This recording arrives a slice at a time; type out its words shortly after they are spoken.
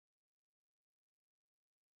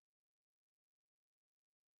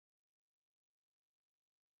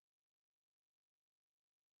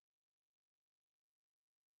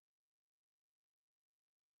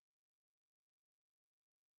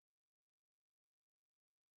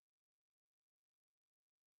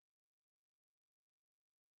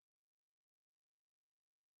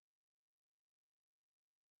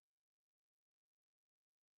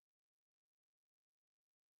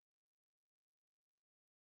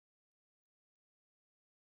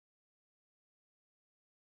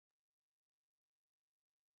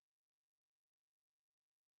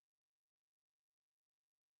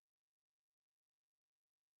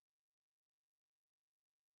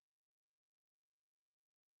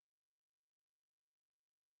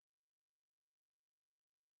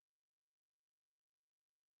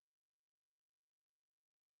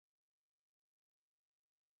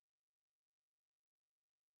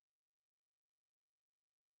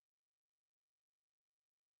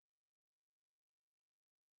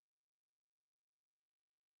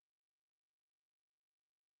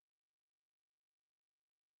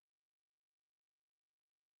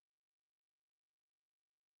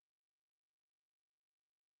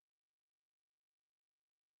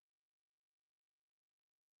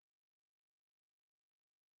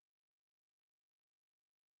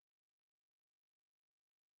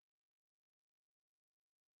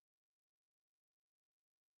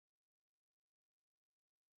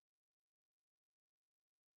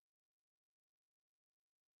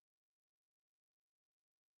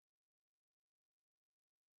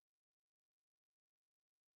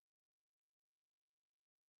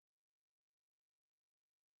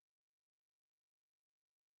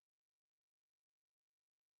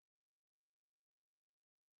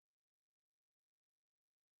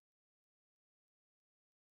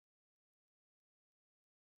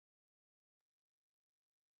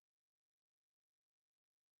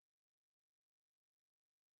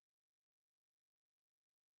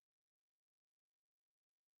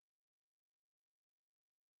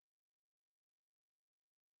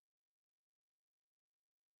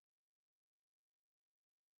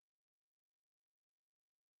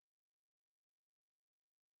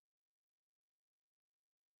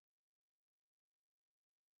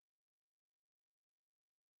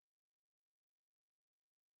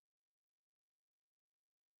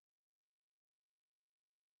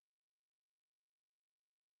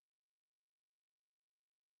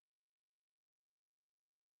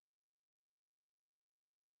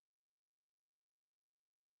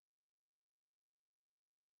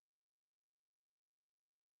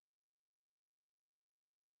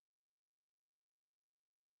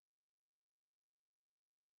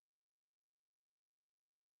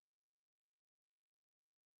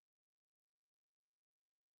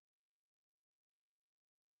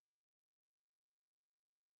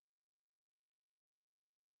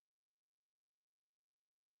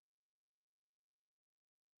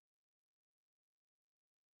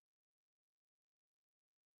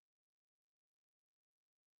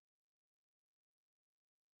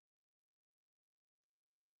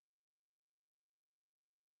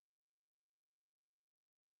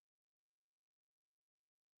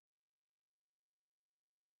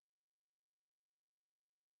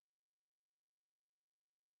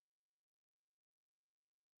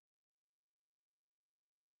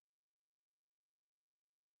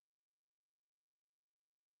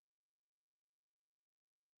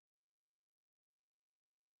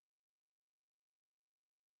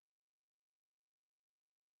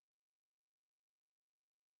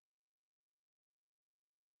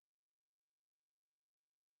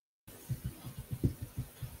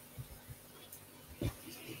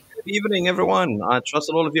evening, everyone. I trust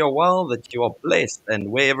that all of you are well, that you are blessed, and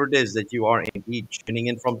wherever it is that you are indeed tuning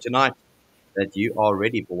in from tonight, that you are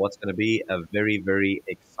ready for what's going to be a very, very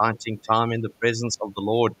exciting time in the presence of the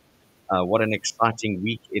Lord. What an exciting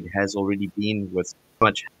week it has already been with so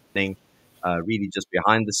much happening, really just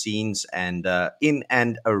behind the scenes and in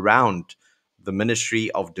and around the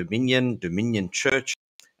ministry of Dominion Church,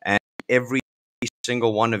 and every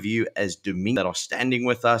single one of you as Dominion that are standing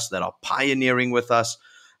with us, that are pioneering with us.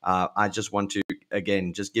 I just want to,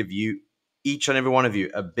 again, just give you, each and every one of you,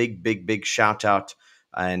 a big, big, big shout out.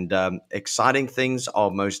 And exciting things are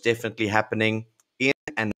most definitely happening in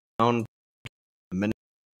and around the ministry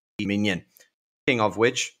of Dominion. Speaking of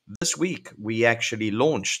which, this week we actually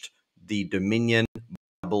launched the Dominion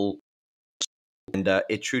Bible, and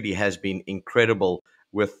it truly has been incredible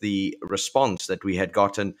with the response that we had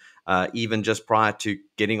gotten, even just prior to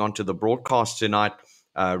getting onto the broadcast tonight.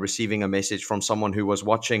 Receiving a message from someone who was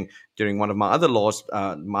watching during one of my other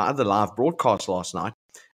live broadcasts last night,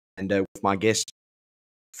 and with my guest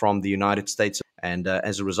from the United States. And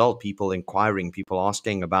as a result, people inquiring, people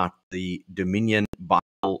asking about the Dominion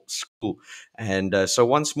Bible School. And so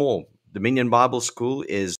once more, Dominion Bible School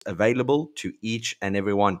is available to each and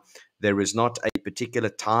every one. There is not a particular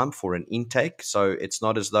time for an intake. So it's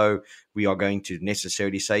not as though we are going to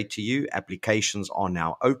necessarily say to you, applications are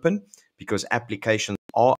now open, because applications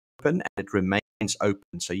are open and it remains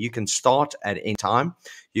open. So you can start at any time.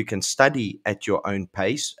 You can study at your own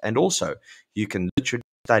pace. And also you can literally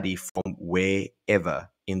study from wherever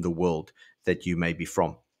in the world that you may be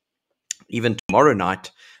from. Even tomorrow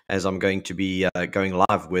night, as I'm going to be going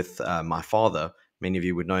live with my father. Many of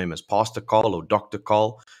you would know him as Pastor Carl or Dr.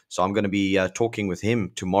 Carl. So I'm going to be talking with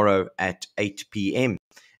him tomorrow at 8 p.m.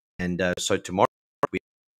 And so tomorrow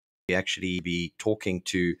we actually be talking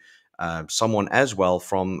to someone as well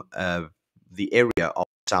from the area of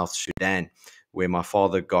South Sudan, where my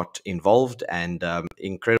father got involved, and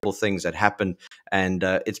incredible things that happened. And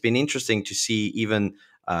it's been interesting to see even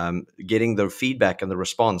getting the feedback and the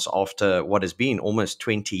response after what has been almost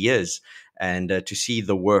 20 years, and to see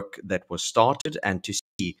the work that was started, and to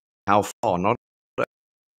see how far not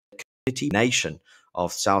the nation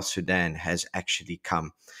of South Sudan has actually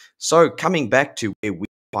come. So coming back to where we're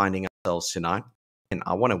finding ourselves tonight, and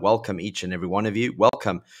I want to welcome each and every one of you.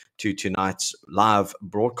 Welcome to tonight's live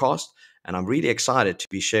broadcast. And I'm really excited to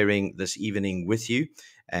be sharing this evening with you.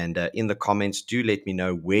 And in the comments, do let me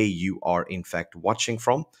know where you are, in fact, watching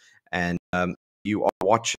from. And you are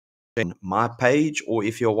watching my page, or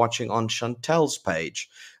if you're watching on Chantell's page.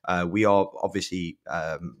 We are obviously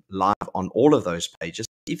live on all of those pages.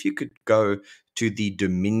 If you could go to the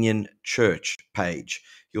Dominion Church page,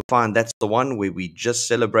 you'll find that's the one where we just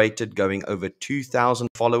celebrated going over 2,000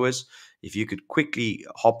 followers. If you could quickly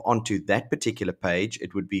hop onto that particular page,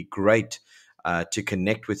 it would be great to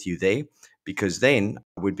connect with you there, because then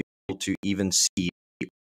I would be able to even see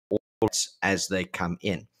all as they come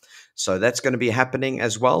in. So that's going to be happening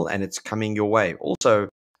as well, and it's coming your way. Also,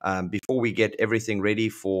 before we get everything ready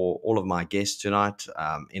for all of my guests tonight,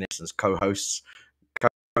 in essence, co-host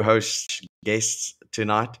guests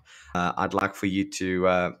tonight, I'd like for you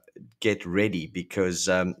to get ready, because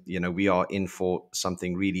we are in for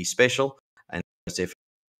something really special, and it's definitely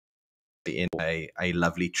in a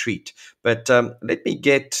lovely treat. But let me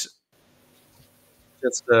get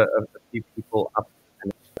just a few people up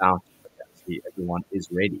and out. See, everyone is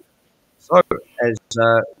ready. So as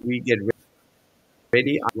we get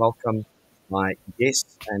ready, I welcome my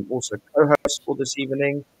guests and also co-hosts for this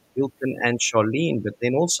evening, Hilton and Charlene. But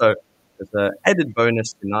then also, as an added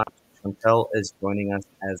bonus tonight, Chantell is joining us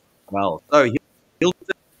as well. So Hilton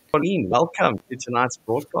and Charlene, welcome to tonight's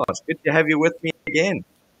broadcast. Good to have you with me again.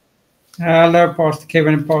 Hello, Pastor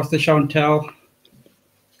Kevin and Pastor Chantell.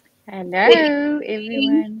 Hello,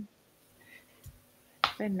 everyone.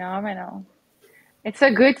 Phenomenal. It's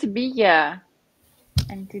so good to be here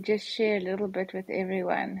and to just share a little bit with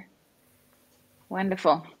everyone.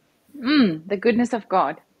 Wonderful. The goodness of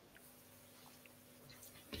God.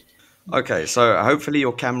 Okay, so hopefully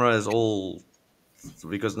your camera is all,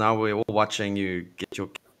 because now we're all watching you get your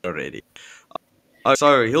camera ready.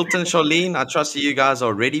 So Hilton, Charlene, I trust that you guys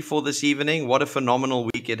are ready for this evening. What a phenomenal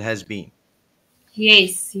week it has been.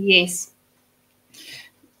 Yes.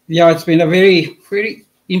 Yeah, it's been a very, very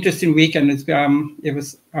interesting week, and it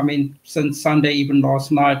was since Sunday, even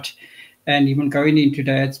last night, and even going into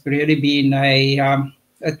that, it's really been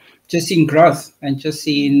just seeing growth and just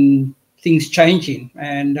seeing things changing,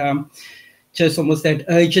 and just almost that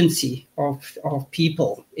urgency of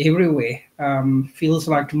people everywhere. Feels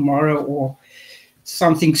like tomorrow or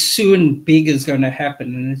something soon big is going to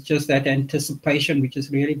happen, and it's just that anticipation which has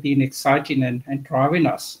really been exciting and driving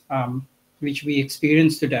us, which we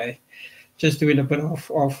experienced today. Just doing a bit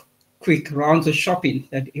of quick rounds of shopping,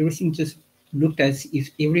 that everything just looked as if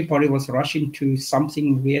everybody was rushing to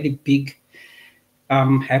something really big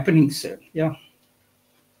happening soon. Yeah.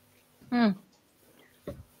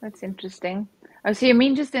 That's interesting. Oh, so you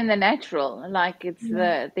mean just in the natural, like it's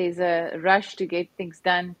there's a rush to get things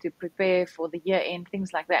done, to prepare for the year end,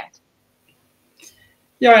 things like that.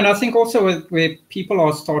 Yeah, and I think also where people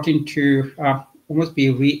are starting to almost be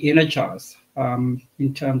re-energized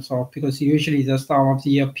in terms of, because usually this time of the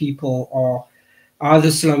year people are either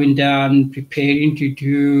slowing down, preparing to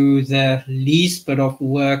do the least bit of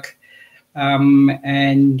work,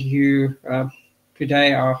 and you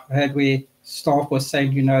today I heard where staff was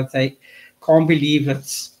saying, they can't believe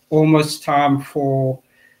it's almost time for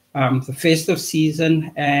the festive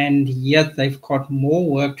season, and yet they've got more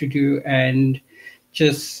work to do. And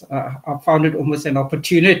just I found it almost an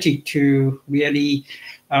opportunity to really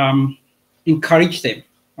encourage them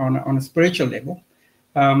on a spiritual level,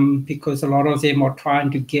 because a lot of them are trying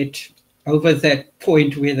to get over that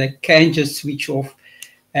point where they can just switch off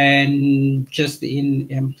and just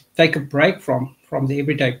take a break from the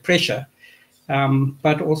everyday pressure.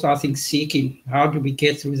 But also, I think, seeking how do we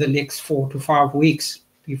get through the next 4 to 5 weeks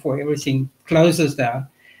before everything closes down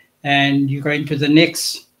and you go into the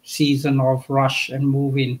next season of rush and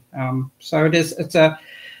moving. So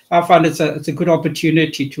I find it's a good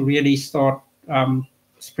opportunity to really start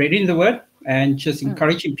spreading the word and just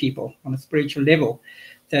encouraging people on a spiritual level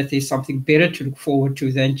that there's something better to look forward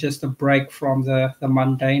to than just a break from the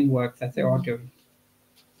mundane work that they are doing.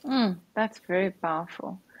 That's very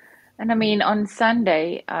powerful. And I mean, on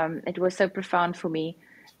Sunday, it was so profound for me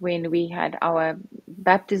when we had our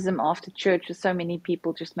baptism after church with so many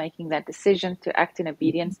people just making that decision to act in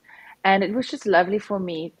obedience. And it was just lovely for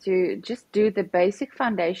me to just do the basic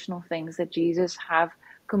foundational things that Jesus have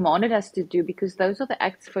commanded us to do, because those are the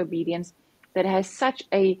acts of obedience that has such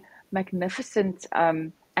a magnificent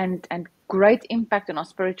and great impact on our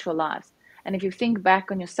spiritual lives. And if you think back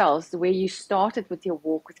on yourselves, the way you started with your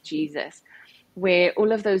walk with Jesus, where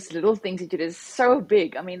all of those little things that you did is so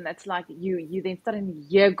big. I mean, that's like you then suddenly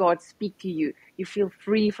hear God speak to you. You feel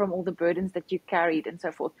free from all the burdens that you carried and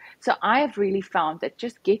so forth. So I have really found that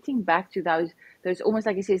just getting back to those almost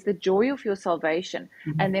like he says, the joy of your salvation.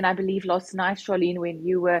 And then I believe last night, Charlene, when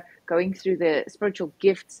you were going through the spiritual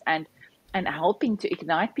gifts and helping to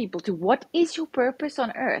ignite people to what is your purpose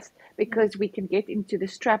on earth, because we can get into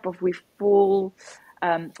this trap of we fall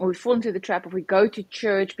into the trap of we go to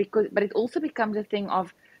church, but it also becomes a thing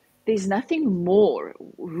of there's nothing more.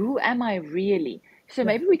 Who am I really? So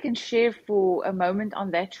maybe we can share for a moment on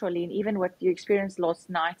that, Charlene, even what you experienced last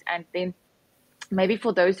night, and then maybe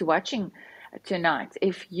for those watching tonight,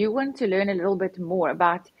 if you want to learn a little bit more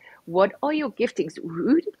about what are your giftings,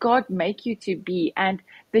 who did God make you to be, and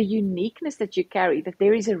the uniqueness that you carry, that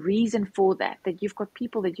there is a reason for that you've got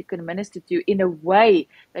people that you can minister to in a way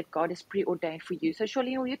that God has preordained for you. So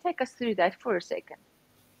Charlene, will you take us through that for a second?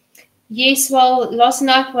 Yes, well, last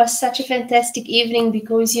night was such a fantastic evening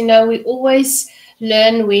because, we always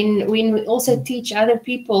learn when we also teach other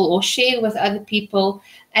people or share with other people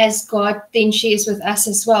as God then shares with us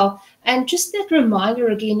as well. And just that reminder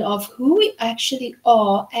again of who we actually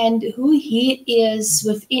are and who He is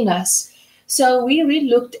within us. So we really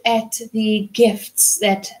looked at the gifts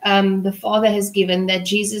that the Father has given, that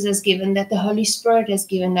Jesus has given, that the Holy Spirit has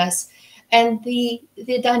given us, and the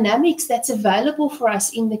dynamics that's available for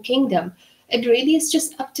us in the kingdom. It really is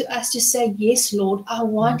just up to us to say, yes, Lord, I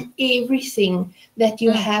want everything that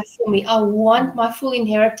you have for me. I want my full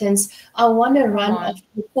inheritance. I want to run after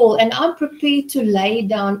the call, and I'm prepared to lay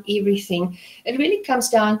down everything. It really comes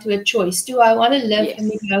down to a choice. Do I want to live a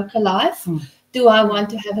mediocre life? Do I want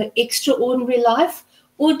to have an extraordinary life?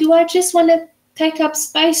 Or do I just want to take up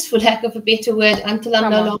space, for lack of a better word, until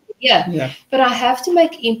I'm no longer here? Yeah. But I have to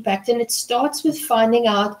make impact, and it starts with finding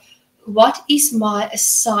out, what is my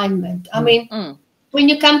assignment? I mean, when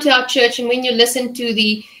you come to our church and when you listen to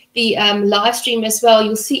the live stream as well,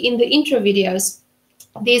 you'll see in the intro videos,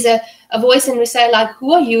 there's a voice, and we say, like,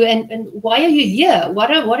 who are you and why are you here? What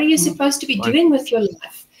are you supposed to be doing with your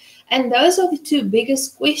life? And those are the two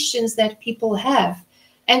biggest questions that people have.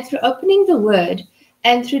 And through opening the Word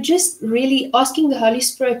and through just really asking the Holy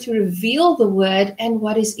Spirit to reveal the Word and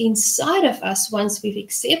what is inside of us once we've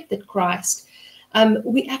accepted Christ,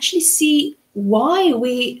 we actually see why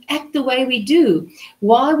we act the way we do,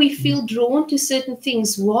 why we feel drawn to certain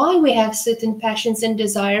things, why we have certain passions and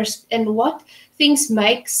desires, and what things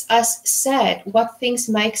makes us sad, what things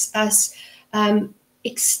makes us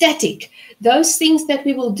ecstatic. Those things that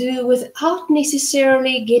we will do without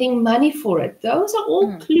necessarily getting money for it. Those are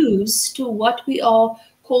all clues to what we are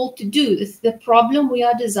called to do, the problem we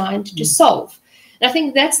are designed to solve. And I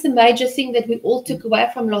think that's the major thing that we all took away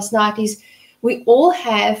from last night is we all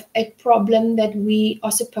have a problem that we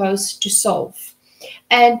are supposed to solve.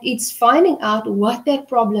 And it's finding out what that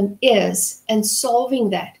problem is and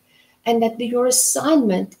solving that. And that your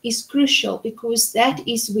assignment is crucial because that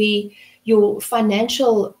is where your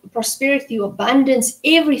financial prosperity, your abundance,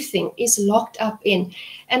 everything is locked up in.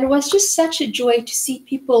 And it was just such a joy to see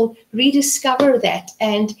people rediscover that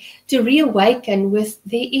and to reawaken with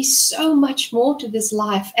there is so much more to this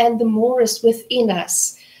life and the more is within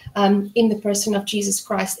us in the person of Jesus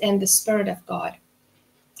Christ and the Spirit of God.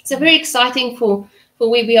 So very exciting for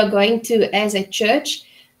where we are going to as a church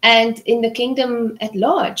and in the kingdom at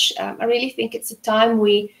large. I really think it's a time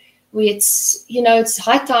where it's, it's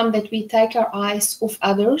high time that we take our eyes off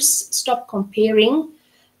others, stop comparing,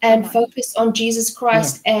 and focus on Jesus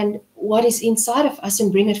Christ and what is inside of us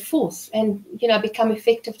and bring it forth and, become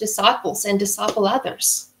effective disciples and disciple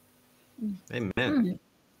others. Amen.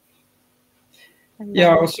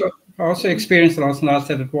 Yeah, I also experienced last night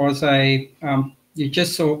that it was you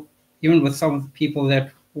just saw, even with some of the people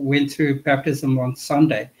that went through baptism on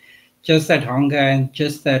Sunday, just that hunger and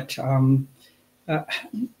just that,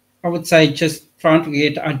 I would say, just trying to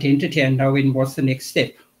get identity and knowing what's the next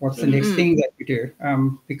step, what's the next thing that we do.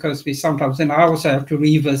 Because we sometimes, and I also have to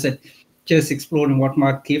revisit just exploring what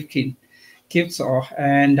my gifts are.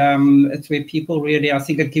 And it's where people really, I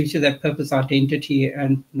think it gives you that purpose, identity,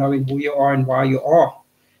 and knowing who you are and why you are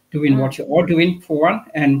doing what you are doing, for one,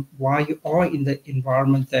 and why you are in the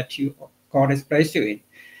environment that God has placed you in.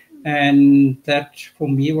 And that, for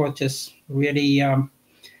me, was just really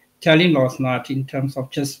telling last night in terms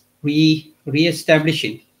of just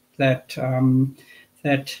re-establishing that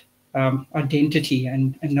identity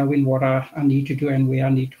and knowing what I need to do and where I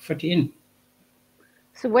need to fit in.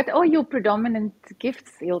 So what are your predominant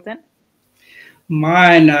gifts, Hilton?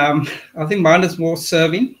 Mine, I think mine is more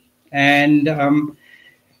serving, and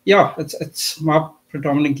it's my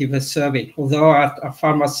predominant gift is serving. Although I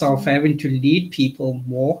find myself having to lead people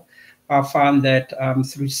more, I find that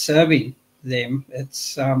through serving them,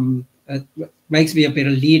 it makes me a better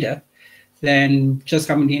leader than just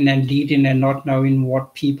coming in and leading and not knowing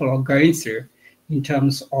what people are going through in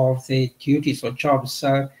terms of their duties or jobs.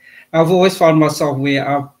 So I've always found myself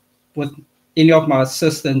where with any of my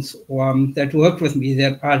assistants that worked with me,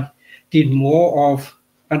 that I did more of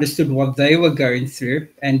understood what they were going through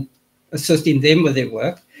and assisting them with their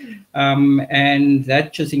work. And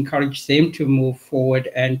that just encouraged them to move forward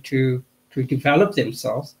and to develop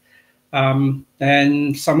themselves.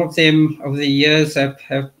 And some of them over the years have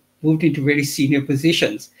moved into very senior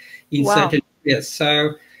positions in certain areas.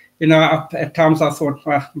 So, at times I thought,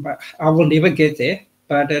 well, I will never get there.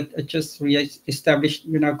 But it just re-established,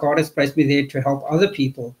 God has placed me there to help other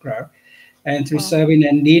people grow. And through serving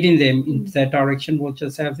and leading them in that direction, we'll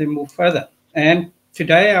just have them move further. And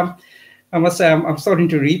today, I must say, I'm starting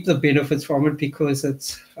to reap the benefits from it because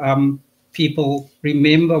it's people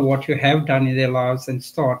remember what you have done in their lives and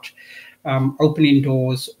start opening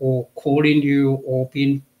doors or calling you or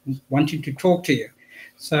wanting to talk to you.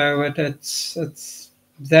 So it's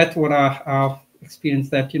that what I've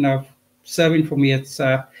experienced, that, serving for me, it's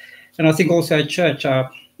and I think also at church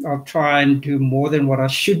I'll try and do more than what I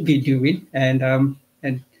should be doing, and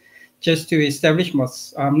just to establish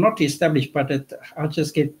not to establish, but I'll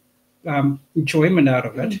just get enjoyment out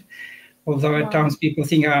of it. Although at times people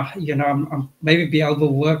think I'm maybe be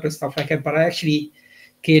overworked or stuff like that, but I actually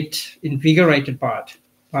get invigorated by it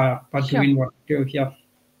by doing what I do here.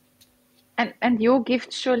 And your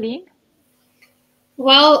gift, Charlene?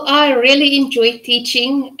 Well, I really enjoyed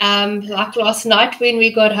teaching. Like last night when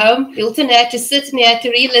we got home, Hilton had to sit and he had to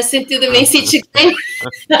re-listen to the message again.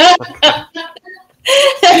 Because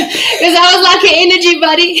I was like an energy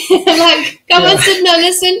buddy. I'm like, come on, sit now,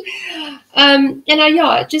 listen.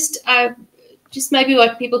 Just maybe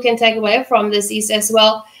what people can take away from this is as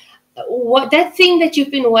well, what that thing that you've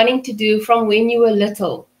been wanting to do from when you were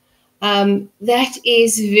little, that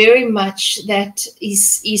is very much, that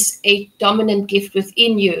is a dominant gift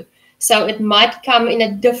within you. So it might come in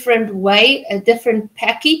a different way, a different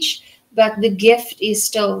package, but the gift is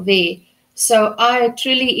still there. So I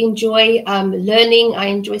truly enjoy learning. I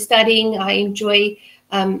enjoy studying. I enjoy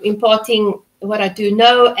imparting what I do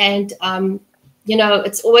know. And,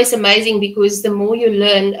 it's always amazing because the more you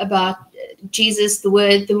learn about Jesus, the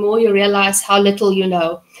word, the more you realize how little you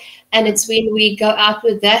know. And it's when we go out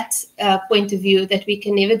with that point of view that we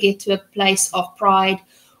can never get to a place of pride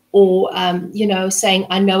or saying,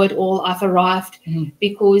 I know it all, I've arrived,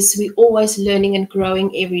 because we're always learning and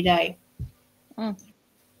growing every day.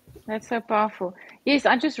 That's so powerful. Yes,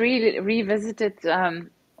 I just revisited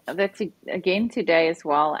that again today as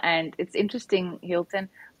well. And it's interesting, Hilton.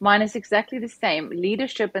 Mine is exactly the same.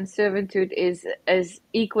 Leadership and servanthood is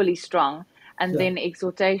equally strong, and then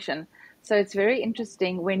exhortation. So it's very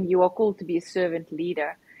interesting when you are called to be a servant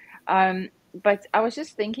leader. But I was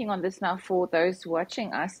just thinking on this now for those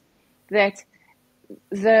watching us, that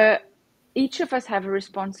each of us have a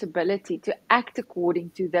responsibility to act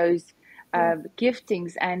according to those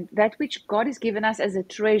giftings, and that which God has given us as a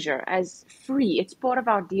treasure, as free. It's part of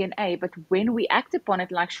our DNA. But when we act upon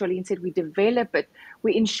it, like Charlene said, we develop it,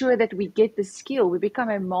 we ensure that we get the skill, we become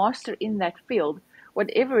a master in that field,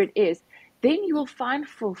 whatever it is. Then you will find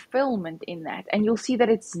fulfillment in that, and you'll see that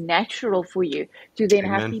it's natural for you to then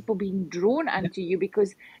have people being drawn unto you,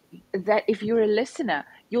 because that if you're a listener,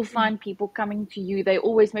 you'll find people coming to you. They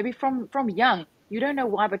always, maybe from young, you don't know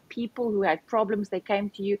why, but people who had problems, they came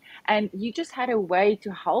to you, and you just had a way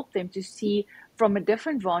to help them to see from a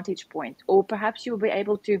different vantage point. Or perhaps you're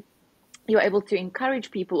able to encourage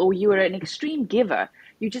people, or you are an extreme giver.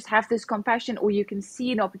 You just have this compassion, or you can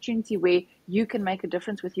see an opportunity where you can make a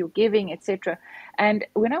difference with your giving, etc. And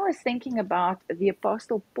when I was thinking about the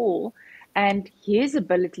Apostle Paul and his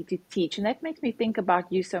ability to teach, and that makes me think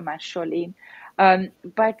about you so much, Charlene.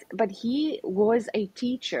 But he was a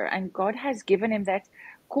teacher, and God has given him that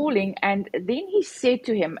calling. And then he said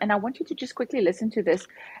to him, and I want you to just quickly listen to this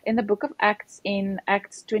in the book of Acts, in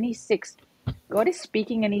Acts 26. God is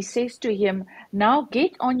speaking, and he says to him, now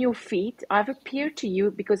get on your feet. I've appeared to you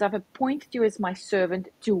because I've appointed you as my servant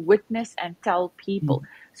to witness and tell people.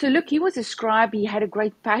 So look, he was a scribe. He had a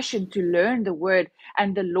great passion to learn the word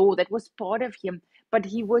and the law. That was part of him, but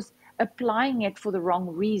he was applying it for the wrong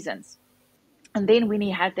reasons. And then when he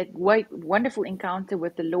had that wonderful encounter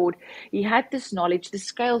with the Lord, he had this knowledge, the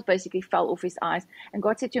scales basically fell off his eyes. And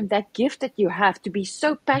God said to him, that gift that you have to be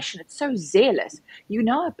so passionate, so zealous, you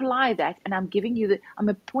now apply that. And I'm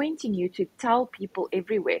appointing you to tell people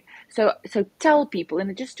everywhere. So tell people. And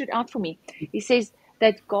it just stood out for me. He says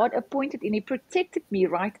that God appointed and he protected me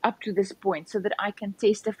right up to this point so that I can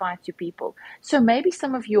testify to people. So maybe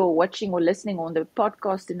some of you are watching or listening on the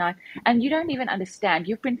podcast tonight, and you don't even understand.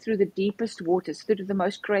 You've been through the deepest waters, through the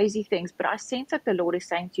most crazy things, but I sense that the Lord is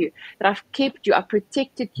saying to you that I've kept you, I've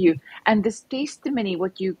protected you, and this testimony,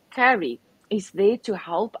 what you carry, is there to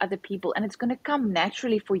help other people, and it's going to come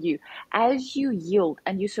naturally for you as you yield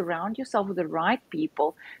and you surround yourself with the right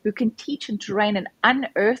people who can teach and train and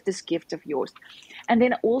unearth this gift of yours. And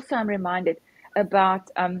then also I'm reminded about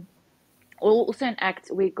also an act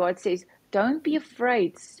where God says, don't be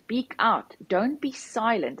afraid, speak out, don't be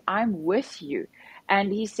silent, I'm with you.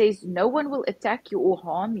 And he says, no one will attack you or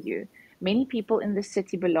harm you. Many people in the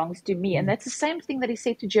city belongs to me. And that's the same thing that he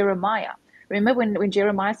said to Jeremiah. Remember when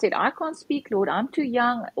Jeremiah said, I can't speak, Lord, I'm too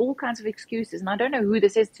young, all kinds of excuses. And I don't know who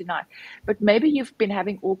this is tonight, but maybe you've been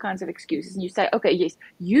having all kinds of excuses. And you say, okay, yes,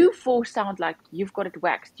 you four sound like you've got it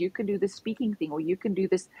waxed. You can do this speaking thing, or you can do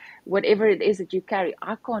this, whatever it is that you carry.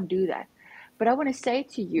 I can't do that. But I want to say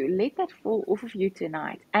to you, let that fall off of you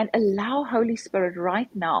tonight and allow Holy Spirit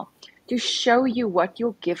right now to show you what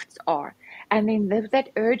your gifts are. And then that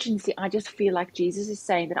urgency, I just feel like Jesus is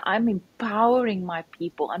saying that I'm empowering my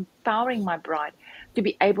people, I'm empowering my bride to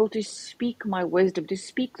be able to speak my wisdom, to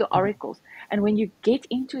speak the oracles. And when you get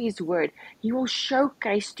into his word, he will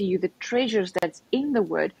showcase to you the treasures that's in the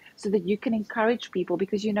word so that you can encourage people.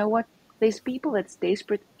 Because you know what? There's people that's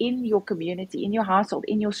desperate in your community, in your household,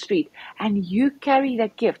 in your street, and you carry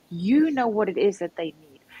that gift. You know what it is that they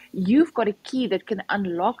need. You've got a key that can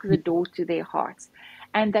unlock the door to their hearts.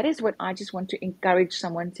 And that is what I just want to encourage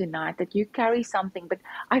someone tonight, that you carry something. But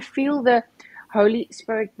I feel the Holy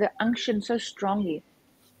Spirit, the unction so strongly.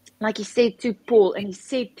 Like he said to Paul, and he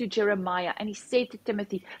said to Jeremiah, and he said to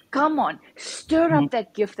Timothy, come on, stir up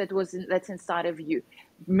that gift that's inside of you.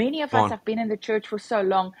 Many of us have been in the church for so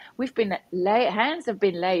long. We've been hands have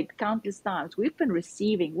been laid countless times. We've been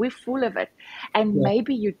receiving. We're full of it. And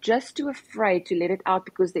maybe you're just too afraid to let it out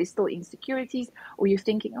because there's still insecurities, or you're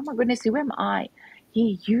thinking, oh my goodness, who am I?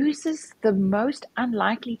 He uses the most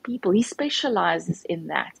unlikely people. He specializes in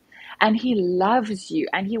that. And he loves you,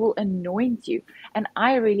 and he will anoint you. And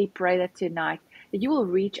I really pray that tonight that you will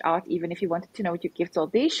reach out, even if you wanted to know what your gifts are.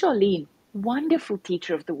 There's Charlene, wonderful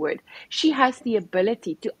teacher of the word. She has the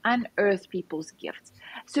ability to unearth people's gifts.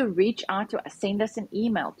 So reach out to us. Send us an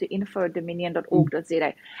email to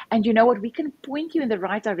info@dominion.org.za. And you know what? We can point you in the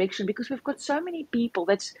right direction, because we've got so many people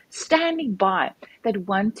that's standing by that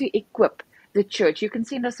want to equip the church. You can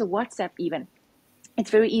send us a WhatsApp even. It's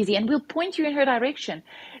very easy, and we'll point you in her direction.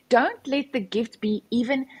 Don't let the gift be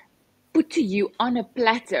even put to you on a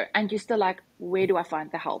platter and you're still like, where do I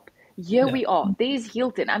find the help? Here Yeah. we are. There's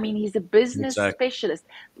Hilton. I mean, he's a business Exactly. specialist.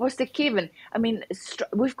 Pastor Kevin. I mean,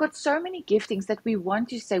 we've got so many giftings that we want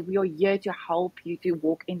to say we are here to help you to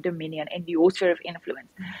walk in dominion and your sphere of influence.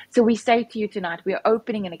 So we say to you tonight, we are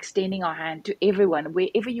opening and extending our hand to everyone,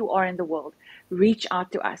 wherever you are in the world. Reach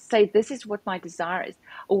out to us. Say, this is what my desire is.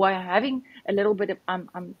 Or I'm having a little bit of,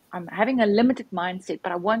 I'm having a limited mindset,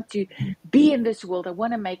 but I want to be in this world. I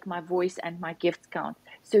want to make my voice and my gifts count.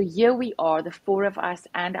 So here we are, the four of us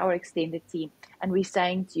and our extended team. And we're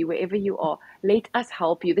saying to you, wherever you are, let us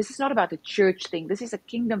help you. This is not about a church thing. This is a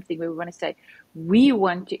kingdom thing where we want to say, we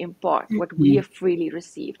want to impart what we have freely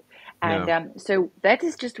received. And Yeah. so that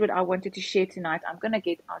is just what I wanted to share tonight. I'm going to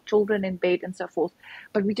get our children in bed and so forth.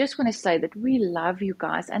 But we just want to say that we love you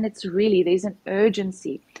guys. And it's really, there's an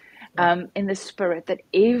urgency in the spirit that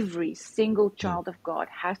every single child of God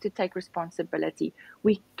has to take responsibility.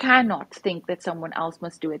 We cannot think that someone else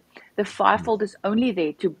must do it. The fivefold is only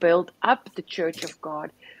there to build up the church of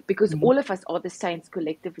God, because all of us are the saints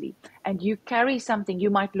collectively. And you carry something, you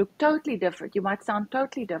might look totally different, you might sound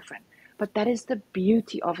totally different. But that is the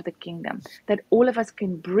beauty of the kingdom, that all of us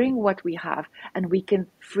can bring what we have and we can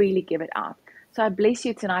freely give it out. So I bless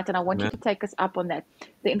you tonight, and I want you to take us up on that.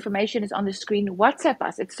 The information is on the screen. WhatsApp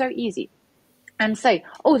us. It's so easy. And say,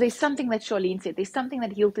 oh, there's something that Charlene said. There's something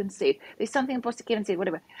that Hilton said. There's something that Pastor Kevin said,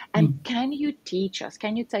 whatever. And can you teach us?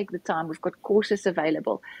 Can you take the time? We've got courses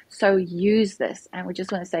available. So use this. And we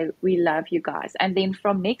just want to say, we love you guys. And then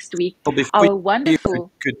from next week, Well, our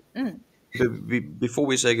wonderful... before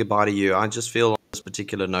we say goodbye to you, I just feel on this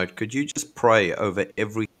particular note, could you just pray over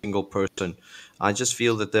every single person? I just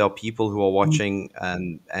feel that there are people who are watching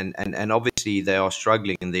and obviously they are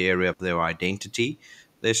struggling in the area of their identity.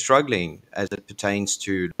 They're struggling as it pertains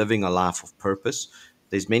to living a life of purpose.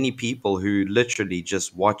 There's many people who literally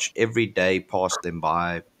just watch every day pass them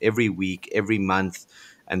by, every week, every month.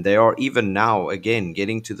 And they are even now, again,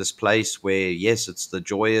 getting to this place where, yes, it's the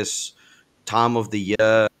joyous time of the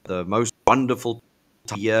year, the most wonderful time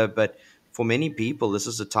of the year. But for many people, this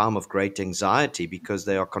is a time of great anxiety because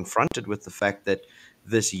they are confronted with the fact that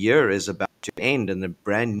this year is about to end and a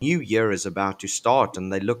brand new year is about to start.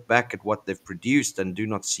 And they look back at what they've produced and do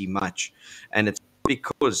not see much. And it's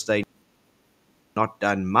because they've not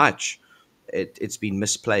done much. It's been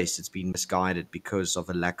misplaced, it's been misguided because of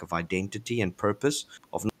a lack of identity and purpose,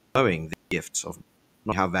 of not knowing the gifts, of not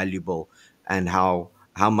knowing how valuable and how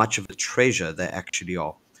much of a treasure they actually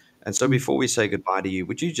are. And so before we say goodbye to you,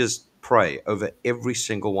 would you just pray over every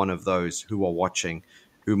single one of those who are watching,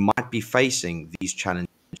 who might be facing these challenges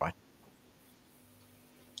right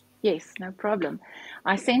Yes, no problem.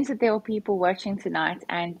 I sense that there are people watching tonight,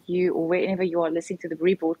 and you, or wherever you are listening to the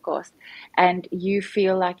rebroadcast, and you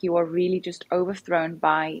feel like you are really just overthrown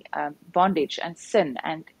by bondage and sin.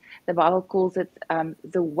 And the Bible calls it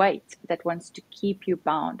the weight that wants to keep you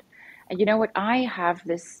bound. And you know what? I have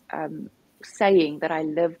this saying that I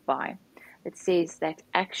live by that says that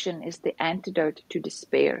action is the antidote to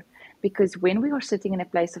despair. Because when we are sitting in a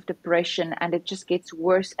place of depression and it just gets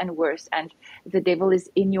worse and worse, and the devil is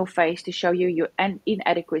in your face to show you your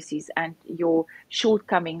inadequacies and your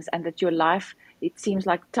shortcomings, and that your life, it seems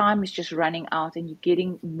like time is just running out and you're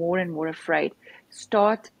getting more and more afraid,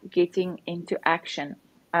 start getting into action,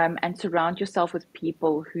 and surround yourself with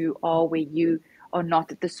people who are where you are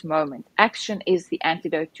not at this moment. Action is the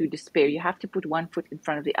antidote to despair. You have to put one foot in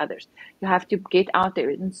front of the others. You have to get out there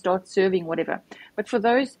and start serving, whatever. But for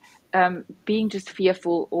those being just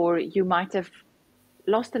fearful, or you might have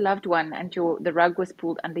lost a loved one and the rug was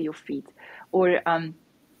pulled under your feet, or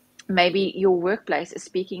maybe your workplace is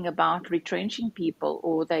speaking about retrenching people,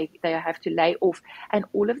 or they have to lay off, and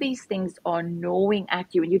all of these things are gnawing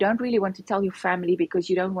at you, and you don't really want to tell your family because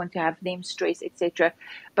you don't want to have them stress, etc.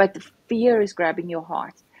 But fear is grabbing your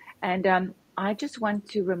heart. And I just want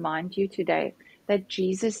to remind you today that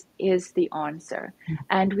Jesus is the answer,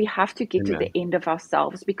 and we have to get to Amen. the end of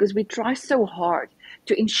ourselves, because we try so hard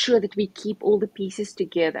to ensure that we keep all the pieces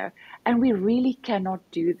together, and we really cannot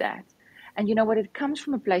do that. And you know what? It comes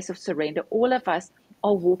from a place of surrender. All of us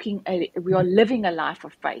are we are living a life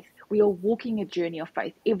of faith. We are walking a journey of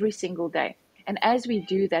faith every single day. And as we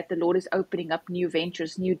do that, the Lord is opening up new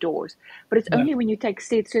ventures, new doors. But it's only when you take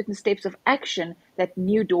certain steps of action that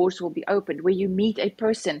new doors will be opened, where you meet a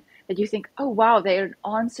person that you think, oh, wow, they're an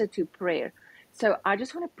answer to prayer. So I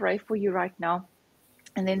just want to pray for you right now,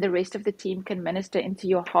 and then the rest of the team can minister into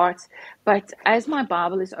your hearts. But as my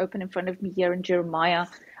Bible is open in front of me here in Jeremiah,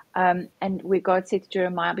 and where God said to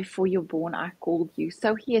Jeremiah, before you're born, I called you.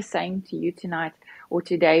 So he is saying to you tonight, or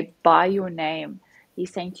today by your name.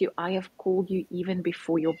 He's saying to you, I have called you even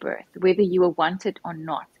before your birth, whether you were wanted or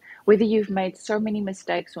not, whether you've made so many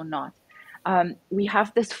mistakes or not. We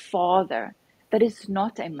have this Father that is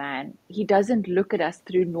not a man. He doesn't look at us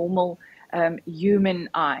through normal human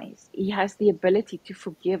eyes. He has the ability to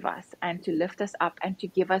forgive us and to lift us up and to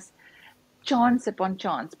give us chance upon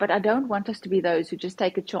chance. But I don't want us to be those who just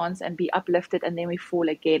take a chance and be uplifted and then we fall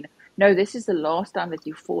again. No, this is the last time that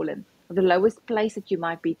you've fallen. The lowest place that you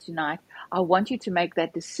might be tonight. I want you to make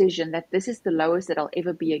that decision that this is the lowest that I'll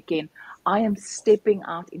ever be again. I am stepping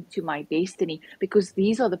out into my destiny because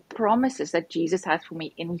these are the promises that Jesus has for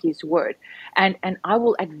me in his word. And I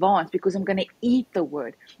will advance because I'm going to eat the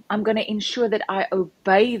word. I'm going to ensure that I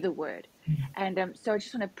obey the word. And so I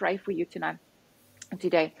just want to pray for you tonight.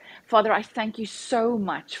 Today, Father, I thank you so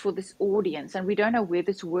much for this audience, and we don't know where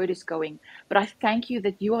this word is going, but I thank you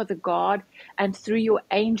that you are the God, and through your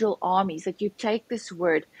angel armies, that you take this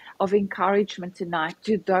word of encouragement tonight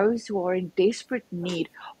to those who are in desperate need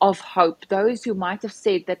of hope, those who might have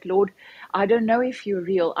said that, Lord, I don't know if you're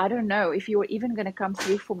real. I don't know if you're even going to come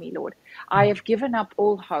through for me, Lord. I have given up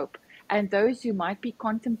all hope. And those who might be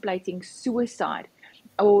contemplating suicide,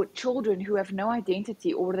 or children who have no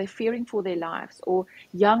identity, or they're fearing for their lives, or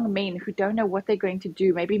young men who don't know what they're going to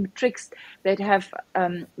do, maybe matrics that have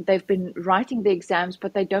they've been writing the exams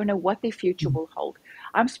but they don't know what their future will hold.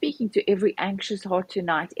 I'm speaking to every anxious heart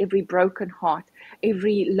tonight, every broken heart,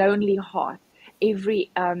 every lonely heart,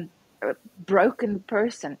 every broken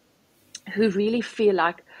person who really feel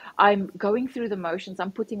like I'm going through the motions,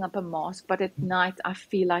 I'm putting up a mask, but at night I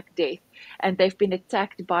feel like death. And they've been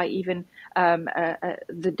attacked by even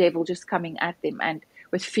the devil just coming at them, and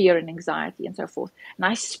with fear and anxiety and so forth. And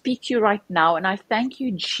I speak to you right now, and I thank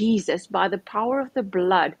you, Jesus, by the power of the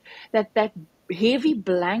blood, that heavy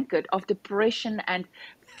blanket of depression and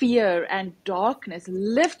fear and darkness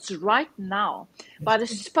lifts right now by the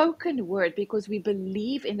spoken word, because we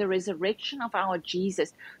believe in the resurrection of our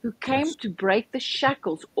Jesus, who came to break the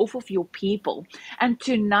shackles off of your people. And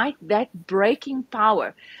tonight, that breaking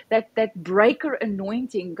power, that breaker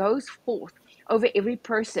anointing goes forth over every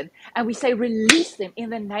person, and we say, release them in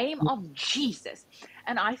the name of Jesus.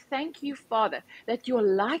 And I thank you, Father, that your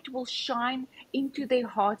light will shine into their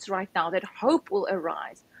hearts right now, that hope will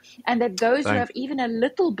arise, and that those who have even a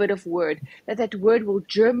little bit of word, that word will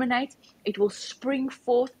germinate, it will spring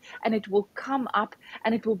forth, and it will come up,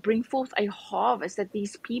 and it will bring forth a harvest, that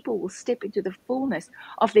these people will step into the fullness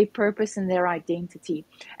of their purpose and their identity.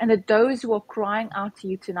 And that those who are crying out to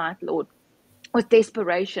you tonight, Lord, with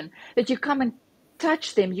desperation, that you come and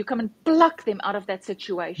touch them, you come and pluck them out of that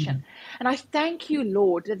situation. And I thank you,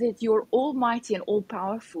 Lord, that you're almighty and all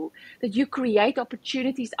powerful, that you create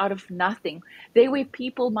opportunities out of nothing. There where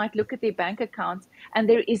people might look at their bank accounts and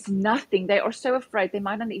there is nothing, they are so afraid they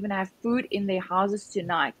might not even have food in their houses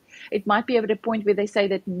tonight. It might be at a point where they say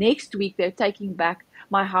that next week they're taking back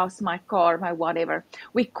my house, my car, my whatever.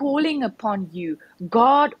 We're calling upon you,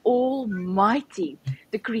 God Almighty,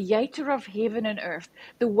 the creator of heaven and earth,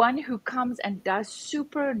 the one who comes and does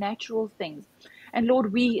supernatural things. And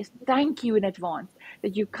Lord, we thank you in advance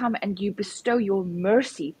that you come and you bestow your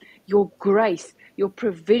mercy, your grace, your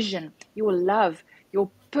provision, your love,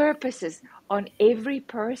 your purposes on every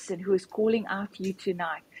person who is calling out to you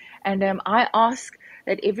tonight. And I ask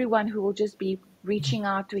that everyone who will just be reaching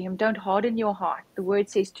out to him, don't harden your heart. The word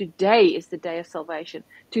says today is the day of salvation.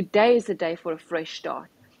 Today is the day for a fresh start.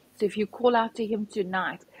 So if you call out to him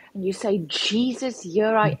tonight and you say, Jesus,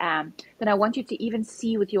 here I am, then I want you to even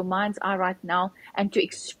see with your mind's eye right now and to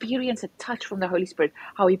experience a touch from the Holy Spirit,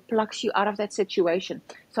 how he plucks you out of that situation.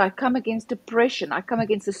 So I come against depression. I come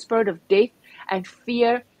against the spirit of death and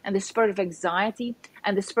fear and the spirit of anxiety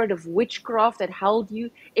and the spirit of witchcraft that held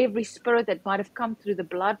you, every spirit that might have come through the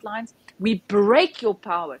bloodlines. We break your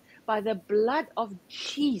power by the blood of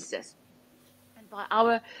Jesus, and by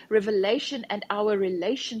our revelation and our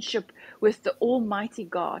relationship with the Almighty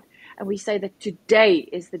God. And we say that today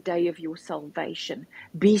is the day of your salvation.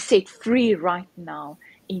 Be set free right now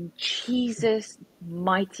in Jesus'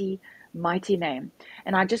 mighty name.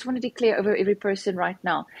 And I just want to declare over every person right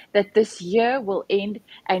now that this year will end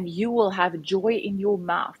and you will have joy in your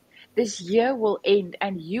mouth. This year will end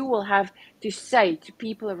and you will have to say to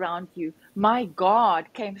people around you, my God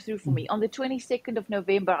came through for me. On the 22nd of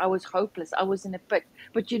November, I was hopeless. I was in a pit.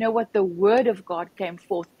 But you know what? The word of God came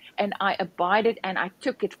forth and I abided and I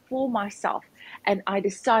took it for myself. And I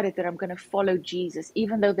decided that I'm going to follow Jesus,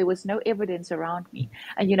 even though there was no evidence around me.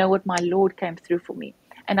 And you know what? My Lord came through for me.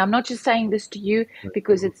 And I'm not just saying this to you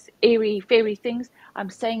because it's airy, fairy things. I'm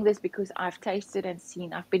saying this because I've tasted and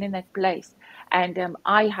seen. I've been in that place. And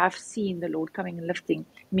I have seen the Lord coming and lifting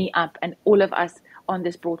me up. And all of us on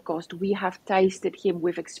this broadcast, we have tasted Him.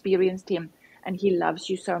 We've experienced Him. And He loves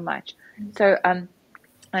you so much. So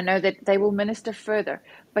I know that they will minister further,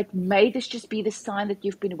 but may this just be the sign that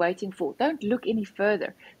you've been waiting for. Don't look any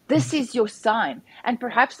further. This is your sign. And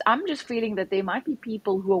perhaps I'm just feeling that there might be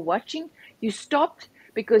people who are watching. You stopped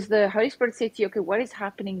because the Holy Spirit said to you, okay, what is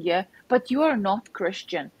happening here? But you are not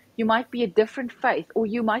Christian. You might be a different faith, or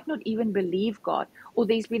you might not even believe God, or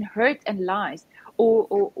there's been hurt and lies,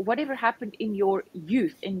 or whatever happened in your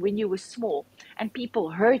youth and when you were small, and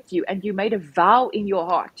people hurt you, and you made a vow in your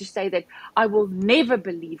heart to say that I will never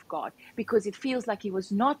believe God because it feels like He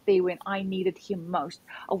was not there when I needed Him most.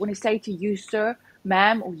 I want to say to you, sir,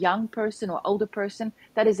 ma'am, or young person or older person,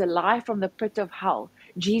 that is a lie from the pit of hell.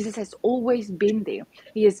 Jesus has always been there.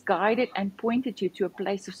 He has guided and pointed you to a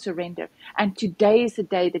place of surrender. And today is the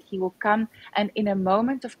day that He will come, and in a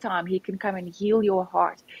moment of time, He can come and heal your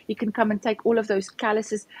heart. He can come and take all of those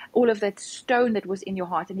calluses, all of that stone that was in your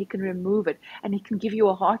heart, and He can remove it. And He can give you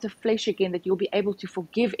a heart of flesh again, that you'll be able to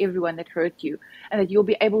forgive everyone that hurt you, and that you'll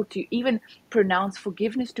be able to even pronounce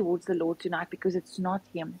forgiveness towards the Lord tonight, because it's not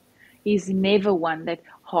Him. He's never one that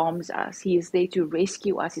harms us. He is there to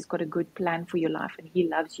rescue us. He's got a good plan for your life, and He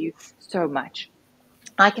loves you so much.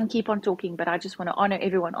 I can keep on talking, but I just want to honor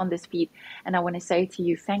everyone on this feed. And I want to say to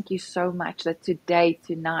you, thank you so much that today,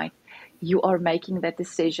 tonight, you are making that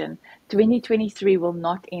decision. 2023 will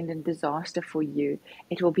not end in disaster for you.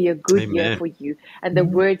 It will be a good year for you. And the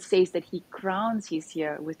word says that He crowns His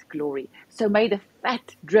year with glory. So may the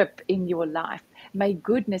fat drip in your life. May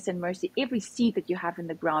goodness and mercy, every seed that you have in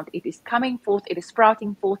the ground, it is coming forth, it is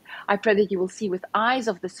sprouting forth. I pray that you will see with eyes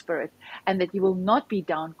of the Spirit, and that you will not be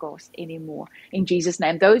downcast anymore. In Jesus'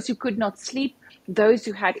 name. Those who could not sleep, those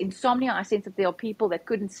who had insomnia, I sense that there are people that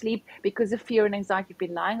couldn't sleep because of fear and anxiety. You've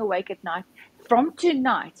been lying awake at night. From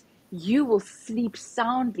tonight, you will sleep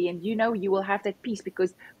soundly, and you will have that peace,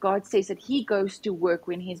 because God says that He goes to work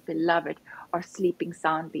when His beloved are sleeping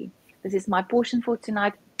soundly. This is my portion for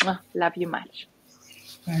tonight. Love you much.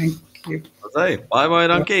 Thank you. Bye bye,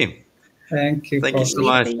 donkey. Thank you. Thank you so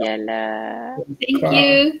much. Thank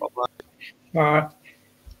you. Bye.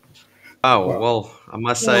 Oh, well, I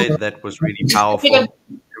must say that was really powerful.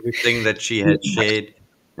 Everything that she had shared.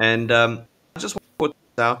 And I just want to put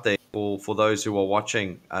this out there for those who are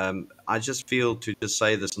watching. I just feel to just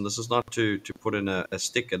say this, and this is not to put in a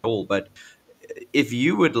stick at all, but if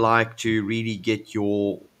you would like to really get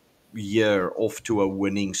your year off to a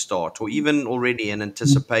winning start, or even already in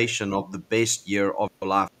anticipation of the best year of your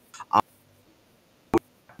life,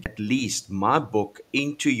 at least my book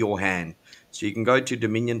into your hand. So you can go to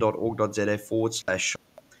dominion.org.za/shop.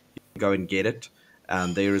 You can go and get it.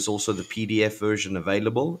 There is also the PDF version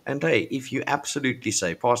available. And hey, if you absolutely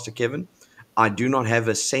say, Pastor Kevin, I do not have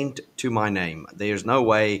a cent to my name, there's no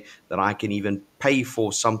way that I can even pay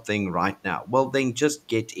for something right now, well, then just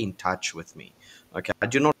get in touch with me. Okay, I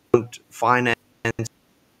do not want finance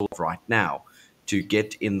right now to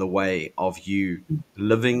get in the way of you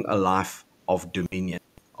living a life of dominion,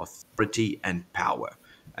 authority, and power.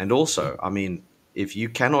 And also, I mean, if you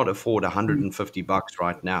cannot afford $150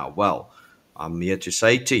 right now, well, I'm here to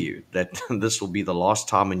say to you that this will be the last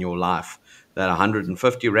time in your life that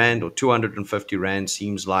 150 Rand or 250 Rand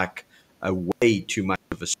seems like a way too much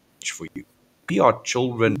of a stretch for you. We are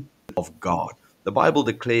children of God. The Bible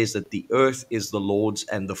declares that the earth is the Lord's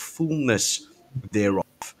and the fullness thereof.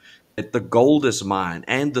 That the gold is mine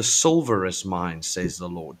and the silver is mine, says the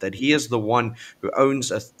Lord. That He is the one who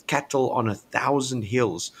owns a cattle on 1,000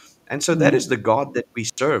 hills. And so that is the God that we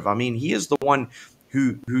serve. I mean, He is the one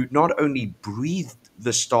who not only breathed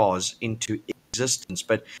the stars into existence,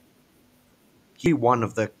 but He one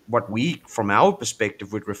of the what we from our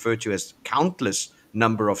perspective would refer to as countless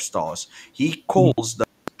number of stars. He calls the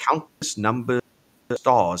countless number of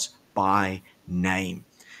stars by name.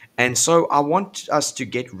 And so I want us to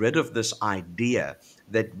get rid of this idea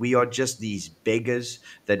that we are just these beggars,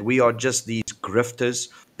 that we are just these grifters,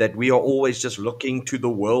 that we are always just looking to the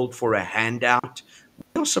world for a handout.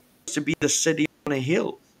 We are supposed to be the city on a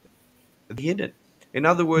hill, hidden. In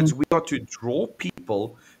other words, we are to draw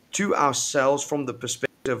people to ourselves from the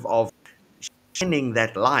perspective of shining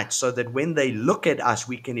that light, so that when they look at us,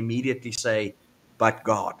 we can immediately say, but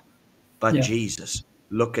God, but Jesus,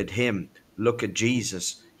 look at Him, look at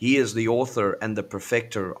Jesus. He is the author and the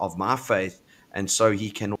perfecter of my faith, and so He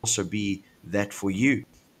can also be that for you.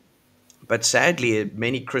 But sadly,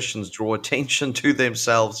 many Christians draw attention to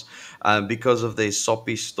themselves because of their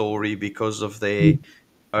soppy story, because of their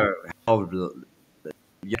how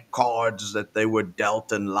cards that they were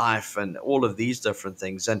dealt in life and all of these different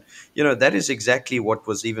things. And, that is exactly what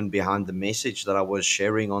was even behind the message that I was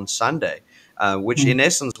sharing on Sunday, which in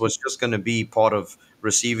essence was just going to be part of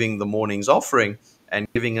receiving the morning's offering and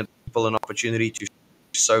giving people an opportunity to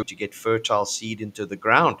sow, to get fertile seed into the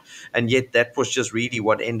ground. And yet that was just really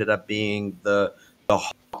what ended up being the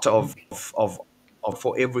heart of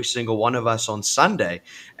for every single one of us on Sunday.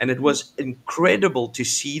 And it was incredible to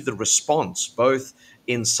see the response, both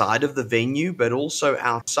inside of the venue, but also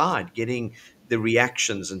outside, getting the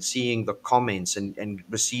reactions and seeing the comments and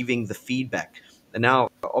receiving the feedback. And now,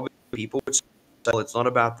 obviously, people would say, well, it's not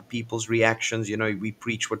about the people's reactions. We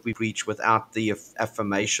preach what we preach without the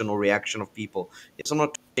affirmation or reaction of people. It's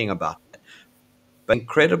not talking about that. But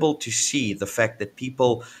incredible to see the fact that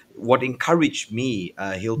people, what encouraged me,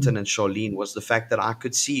 Hilton and Charlene, was the fact that I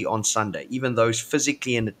could see on Sunday, even those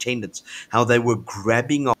physically in attendance, how they were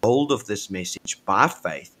grabbing a hold of this message by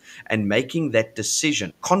faith and making that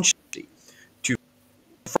decision consciously to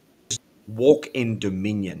walk in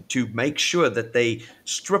dominion, to make sure that they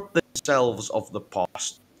strip themselves of the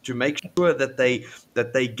past, to make sure that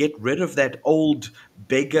they get rid of that old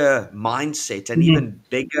beggar mindset and even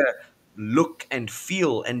beggar look and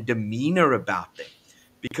feel and demeanor about them.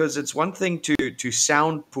 Because it's one thing to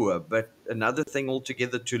sound poor, but another thing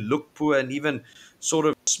altogether to look poor and even sort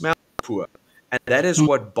of smell poor. And that is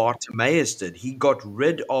what Bartimaeus did. He got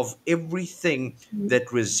rid of everything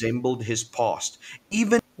that resembled his past,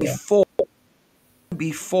 even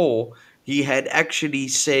before he had actually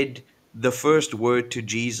said the first word to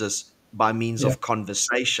Jesus by means of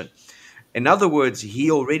conversation. In other words,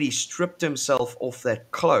 he already stripped himself off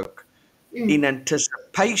that cloak in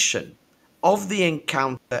anticipation of the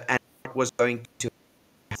encounter and what was going to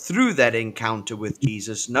through that encounter with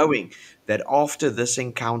Jesus, knowing that after this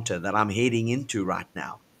encounter that I'm heading into right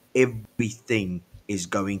now, everything is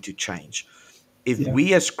going to change. If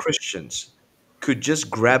we as Christians could just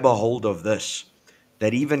grab a hold of this,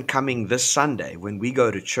 that even coming this Sunday when we go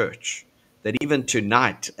to church, that even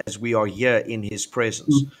tonight as we are here in his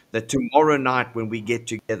presence, that tomorrow night when we get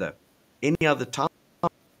together, any other time,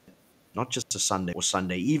 not just a Sunday or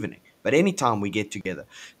Sunday evening, but anytime we get together,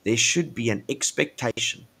 there should be an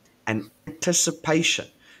expectation, an anticipation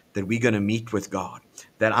that we're going to meet with God,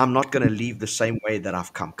 that I'm not going to leave the same way that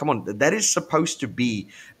I've come. Come on, that is supposed to be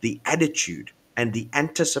the attitude and the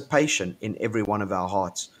anticipation in every one of our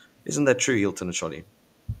hearts. Isn't that true, Hilton and Charlene?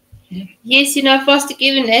 Yes, Pastor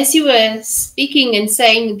Kevin, as you were speaking and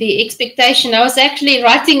saying the expectation, I was actually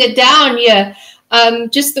writing it down here,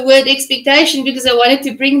 just the word expectation, because I wanted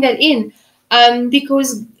to bring that in.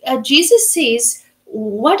 Because Jesus says,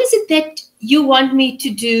 what is it that you want me to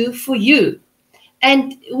do for you?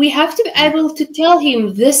 And we have to be able to tell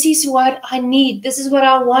him, this is what I need. This is what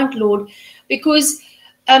I want, Lord. Because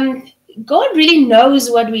God really knows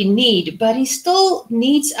what we need, but he still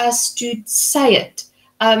needs us to say it.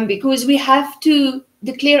 Because we have to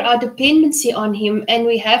declare our dependency on him, and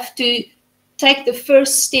we have to take the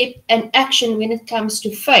first step and action when it comes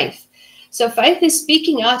to faith. So faith is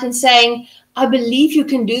speaking out and saying, I believe you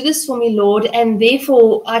can do this for me, Lord, and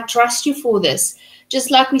therefore I trust you for this.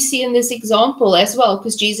 Just like we see in this example as well,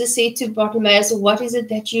 because Jesus said to Bartimaeus, what is it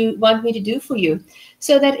that you want me to do for you?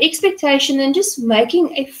 So that expectation and just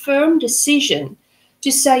making a firm decision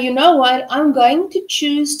to say, you know what, I'm going to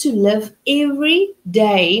choose to live every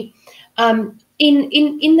day in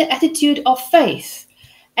the attitude of faith.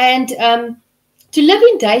 And to live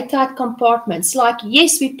in day-tight compartments, like,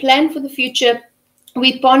 yes, we plan for the future,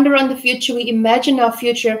 we ponder on the future, we imagine our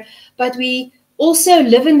future, but we also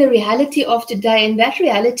live in the reality of today. And that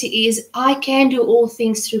reality is, I can do all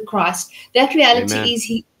things through Christ. That reality Amen. is,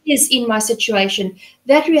 he is in my situation.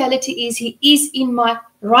 That reality is, he is in my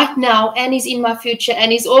right now, and he's in my future,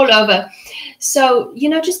 and he's all over. So,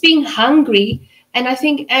 just being hungry. And I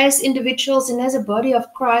think as individuals and as a body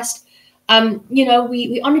of Christ,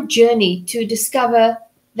 we're on a journey to discover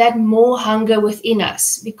that more hunger within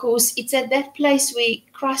us, because it's at that place where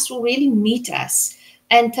Christ will really meet us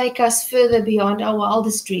and take us further beyond our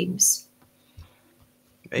wildest dreams.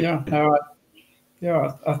 I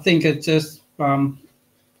think it's just what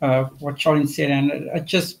Charlene said, and it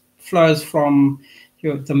just flows from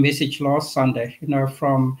the message last Sunday.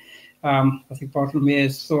 From I think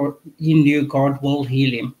Bartimaeus thought he knew God will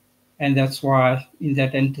heal him, and that's why in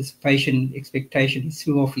that anticipation, expectation, he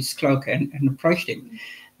threw off his cloak and approached him.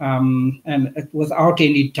 And without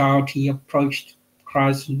any doubt, he approached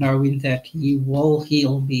Christ knowing that he will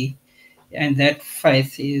heal me. And that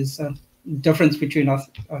faith is a difference between, I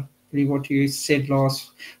believe what you said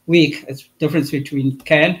last week, it's difference between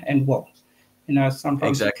can and will.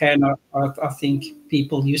 Sometimes you Exactly. can. I think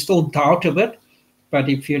people, you still doubt a bit, but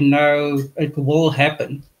if you know it will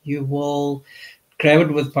happen, you will grab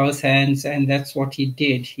it with both hands, and that's what he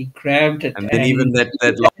did. He grabbed it, And then even and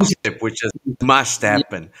that last step, which is must yeah,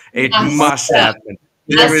 happen. It Us, must happen.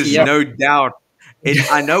 There us, is yeah, no doubt.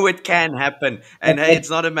 I know it can happen, and hey, it, it's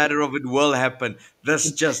not a matter of it will happen.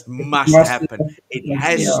 This just it must must happen. It happen.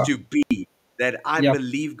 has Yeah, to be that I yeah,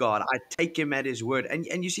 believe God. I take Him at His word, and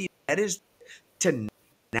you see that is tenacity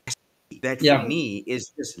that for yeah, me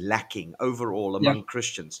is just lacking overall yeah, among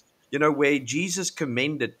Christians. You know, where Jesus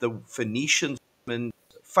commended the Phoenician woman's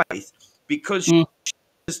faith because mm,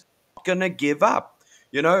 gonna give up.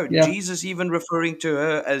 You know, yeah, Jesus even referring to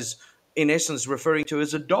her as, in essence, referring to her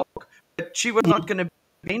as a dog. But she was not mm, going to be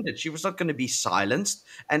offended. She was not going to be silenced.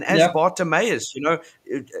 And as yeah, Bartimaeus,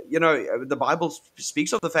 the Bible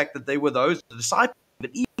speaks of the fact that they were those disciples.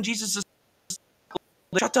 But even Jesus is,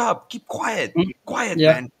 shut up, keep quiet, mm, quiet,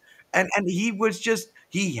 yeah, man. And he was just,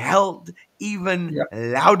 he held even yeah,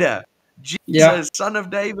 louder. yeah, Jesus, son of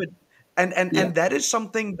David. yeah, And that is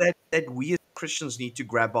something that we as Christians need to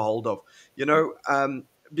grab a hold of, you know,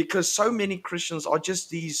 because so many Christians are just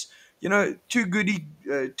these, too goody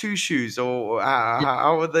two shoes, or yeah,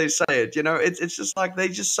 how would they say it? You know, it's just like they're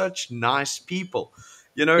just such nice people.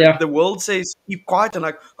 You know, yeah, the world says keep quiet, and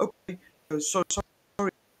like, okay, so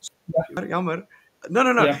sorry, yeah, jammer. No,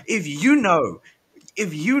 no, no. yeah, If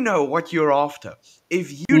you know what you're after,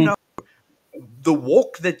 if you mm, know the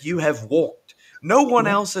walk that you have walked, no one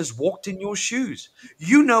yeah, else has walked in your shoes.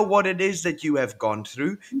 You know what it is that you have gone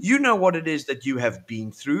through. You know what it is that you have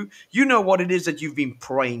been through. You know what it is that you've been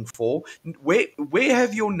praying for. Where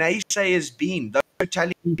have your naysayers been? Those who are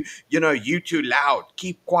telling mm, you too loud,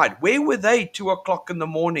 keep quiet. Where were they 2 o'clock in the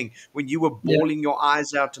morning when you were yeah, bawling your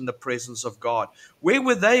eyes out in the presence of God? Where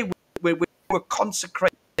were they when you were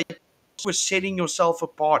consecrated? Were setting yourself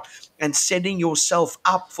apart and setting yourself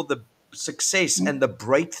up for the success mm, and the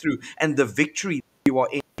breakthrough and the victory you are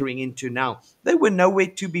entering into now. They were nowhere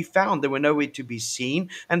to be found. They were nowhere to be seen,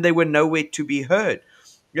 and they were nowhere to be heard.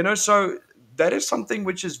 So that is something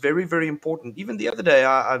which is very, very important. Even the other day,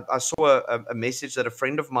 I saw a message that a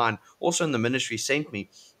friend of mine, also in the ministry, sent me.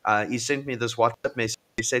 He sent me this WhatsApp message.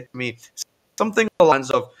 He said to me something along the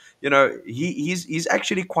lines of, he's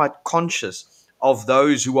actually quite conscious of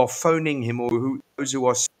those who are phoning him, or those who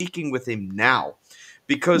are speaking with him now,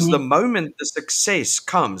 because the mm, moment the success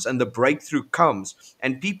comes and the breakthrough comes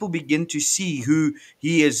and people begin to see who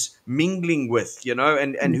he is mingling with,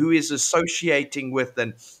 and mm, who he's associating with,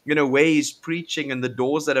 and where he's preaching and the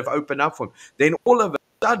doors that have opened up for him, then all of a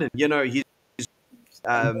sudden,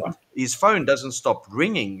 and his phone doesn't stop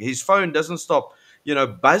ringing. His phone doesn't stop,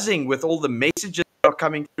 buzzing with all the messages that are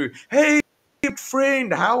coming through. Hey,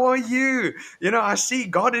 friend, how are you? I see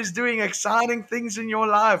God is doing exciting things in your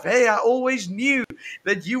life. Hey, I always knew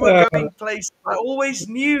that you were uh, going places. I always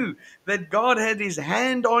knew that God had his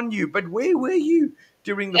hand on you. But where were you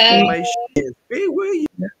during the uh, mm, formation years? Where were you?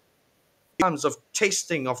 yeah, Times of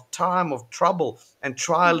testing, of time, of trouble and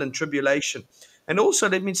trial and tribulation. And also,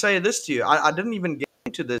 let me say this to you. I didn't even get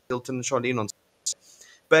into this, Hilton and Charlene,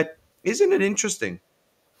 but isn't it interesting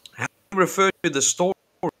how we refer to the story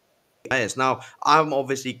of Bartimaeus? Now, I'm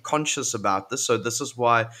obviously conscious about this, so this is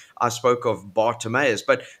why I spoke of Bartimaeus.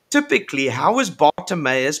 But typically, how is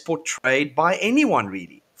Bartimaeus portrayed by anyone,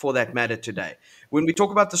 really, for that matter, today? When we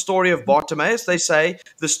talk about the story of Bartimaeus, they say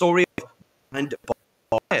the story of blind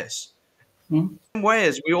Bartimaeus. mm, Same way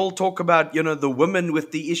as we all talk about, the woman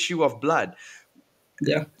with the issue of blood.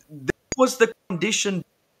 yeah, That was the condition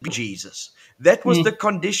before Jesus. That was the mm,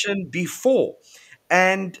 condition before.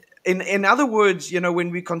 And in other words,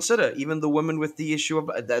 when we consider even the woman with the issue of,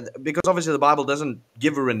 because obviously the Bible doesn't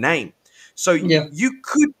give her a name. So yeah, you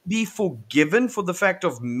could be forgiven for the fact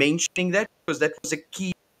of mentioning that, because that was a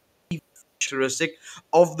key characteristic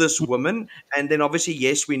of this woman. And then obviously,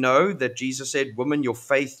 yes, we know that Jesus said, "Woman, your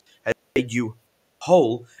faith has made you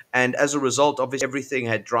whole." And as a result, obviously, everything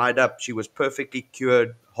had dried up. She was perfectly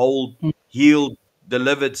cured, whole, mm, healed,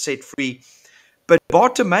 delivered, set free. But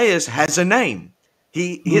Bartimaeus has a name.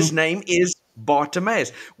 His mm, name is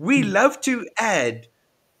Bartimaeus. We mm, love to add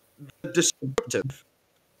the descriptive,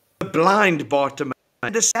 the blind Bartimaeus.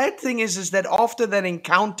 And the sad thing is that after that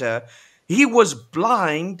encounter, he was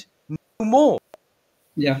blind no more.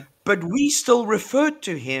 yeah, But we still refer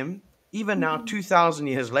to him, even now, 2,000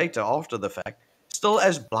 years later, after the fact, still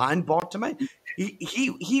as blind Bartimaeus.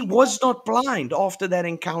 He was not blind after that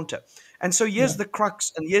encounter. And so here's yeah, the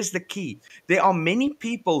crux and here's the key. There are many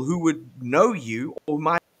people who would know you or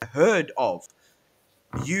might have heard of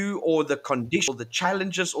you, or the condition, or the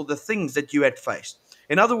challenges, or the things that you had faced.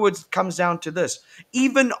 In other words, it comes down to this.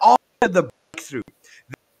 Even after the breakthrough,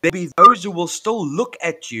 there'll be those who will still look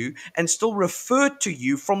at you and still refer to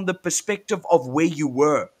you from the perspective of where you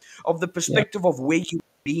were, of the perspective of where you've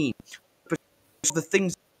been, the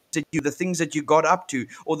things that you got up to,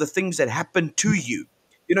 or the things that happened to you.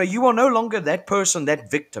 You know, you are no longer that person, that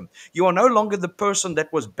victim. You are no longer the person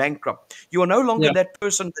that was bankrupt. You are no longer that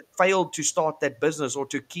person that failed to start that business or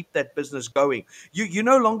to keep that business going. You're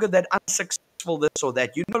no longer that unsuccessful this or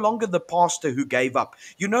that. You're no longer the pastor who gave up.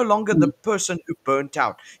 You're no longer the person who burnt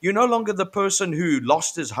out. You're no longer the person who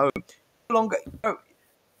lost his home. No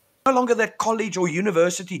longer that college or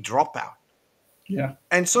university dropout. Yeah.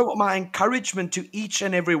 And so my encouragement to each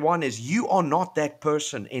and every one is, you are not that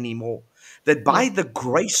person anymore. That by the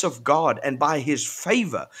grace of God and by his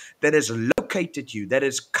favor that has located you, that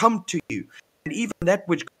has come to you, and even that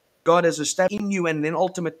which God has established in you and then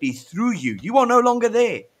ultimately through you, you are no longer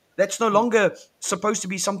there. That's no longer supposed to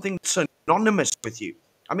be something synonymous with you.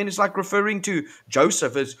 I mean, it's like referring to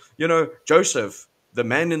Joseph as, Joseph, the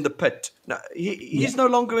man in the pit. No, he's no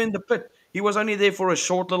longer in the pit. He was only there for a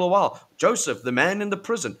short little while. Joseph, the man in the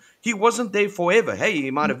prison, he wasn't there forever. Hey, he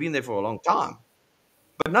might have been there for a long time.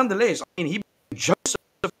 But nonetheless, I mean, he became Joseph,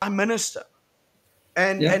 the prime minister.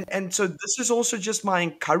 And so this is also just my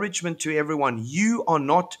encouragement to everyone. You are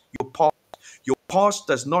not your past. Your past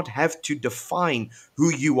does not have to define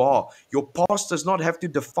who you are. Your past does not have to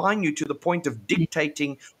define you to the point of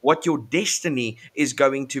dictating what your destiny is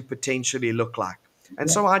going to potentially look like. And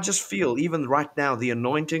so I just feel, even right now, the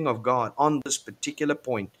anointing of God on this particular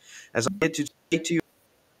point, as I get to say to you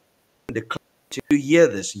and declare to hear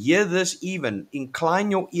this even, incline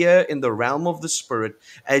your ear in the realm of the Spirit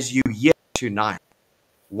as you hear tonight,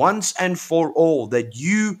 once and for all, that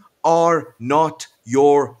you are not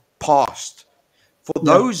your past. For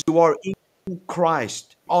those who are in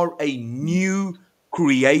Christ are a new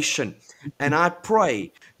creation. And I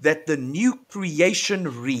pray that the new creation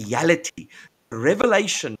reality,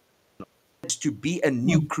 revelation is to be a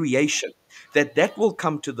new creation, that will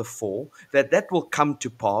come to the fore, that will come to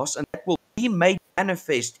pass, and that will be made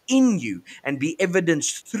manifest in you and be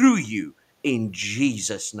evidenced through you in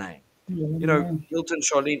Jesus' name. You know, Hilton,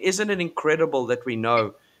 Charlene, isn't it incredible that we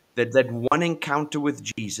know that one encounter with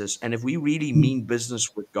Jesus, and if we really mean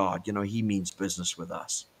business with God, he means business with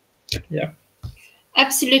us. Yeah.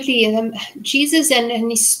 Absolutely. Jesus and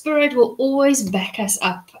his Spirit will always back us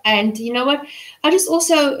up. And you know what? I just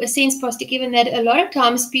also sense, Pastor Kevin, that a lot of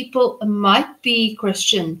times people might be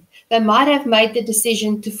Christian. They might have made the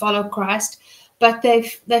decision to follow Christ, but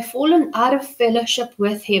they've fallen out of fellowship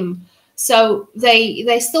with him. So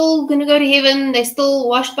they're still going to go to heaven. They're still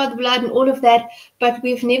washed by the blood and all of that. But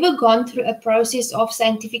we've never gone through a process of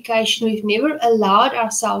sanctification. We've never allowed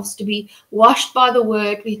ourselves to be washed by the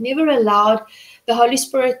word. We've never allowed the Holy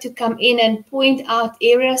Spirit to come in and point out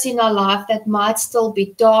areas in our life that might still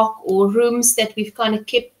be dark, or rooms that we've kind of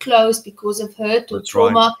kept closed because of hurt or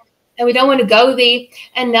trauma. Right. And we don't want to go there.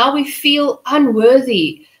 And now we feel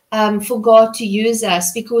unworthy for God to use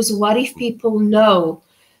us, because what if people know?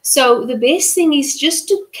 So the best thing is just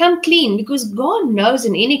to come clean, because God knows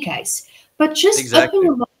in any case. But just open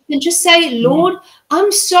your mouth and just say, Lord,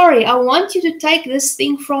 I'm sorry. I want you to take this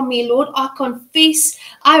thing from me. Lord, I confess.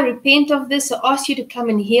 I repent of this. I ask you to come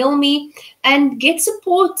and heal me, and get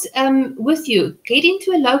support with you. Get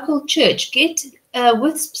into a local church. Get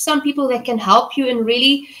with some people that can help you and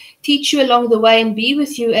really teach you along the way and be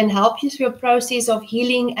with you and help you through a process of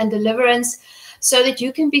healing and deliverance, so that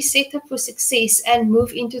you can be set up for success and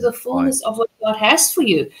move into the fullness of what God has for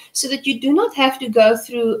you, so that you do not have to go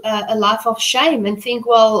through a life of shame and think,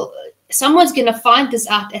 well, someone's going to find this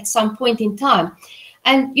out at some point in time.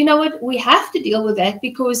 And you know what? We have to deal with that,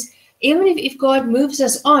 because even if God moves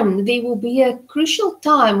us on, there will be a crucial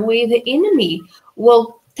time where the enemy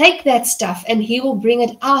will take that stuff and he will bring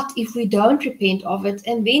it out if we don't repent of it.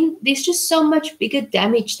 And then there's just so much bigger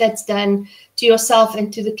damage that's done to yourself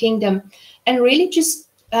and to the kingdom. And really just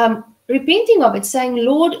repenting of it, saying,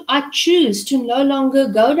 Lord, I choose to no longer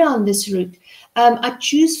go down this route. I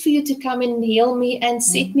choose for you to come and heal me and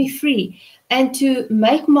set me free, and to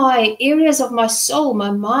make my areas of my soul, my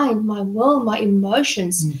mind, my will, my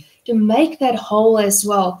emotions, to make that whole as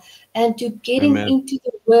well, and to getting into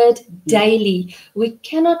the word daily. We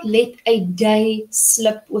cannot let a day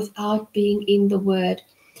slip without being in the word.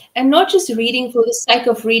 And not just reading for the sake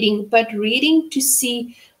of reading, but reading to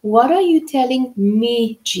see, what are you telling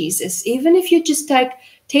me, Jesus? Even if you just take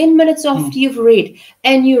 10 minutes after you've read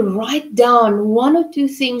and you write down one or two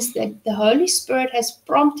things that the Holy Spirit has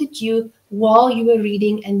prompted you while you were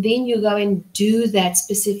reading, and then you go and do that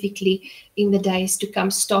specifically in the days to come,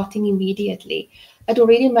 starting immediately. it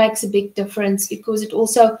already makes a big difference, because it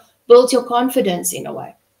also builds your confidence in a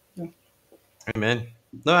way. Amen.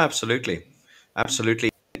 No, absolutely.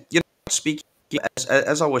 Absolutely. You know, speaking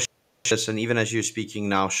as I was this, and even as you're speaking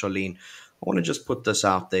now, Charlene, I want to just put this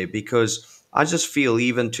out there because I just feel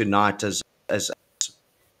even tonight as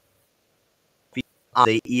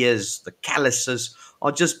their ears, the calluses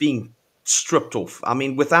are just being stripped off. I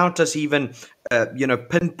mean, without us even,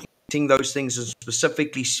 pinpointing those things and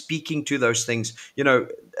specifically speaking to those things,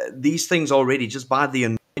 these things already, just by the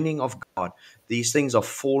anointing of God, these things are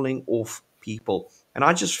falling off people. And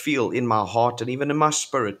I just feel in my heart and even in my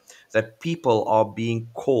spirit that people are being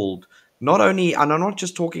called. Not only, and I'm not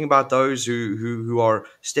just talking about those who are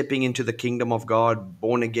stepping into the kingdom of God,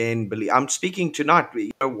 born again. I'm speaking tonight.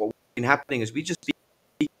 What's been happening is we just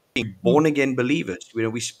born again believers.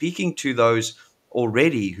 We're speaking to those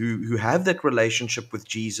already who have that relationship with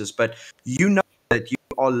Jesus, but that you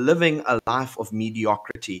are living a life of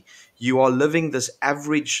mediocrity. You are living this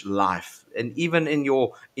average life, and even in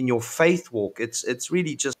your faith walk, it's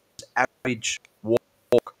really just average walk.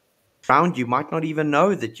 Around you might not even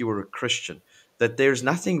know that you are a Christian. That there's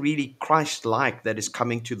nothing really Christ-like that is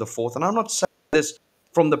coming to the forth. And I'm not saying this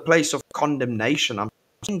from the place of condemnation. I'm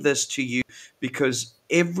saying this to you because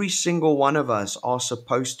every single one of us are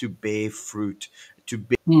supposed to bear fruit, to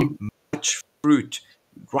bear much fruit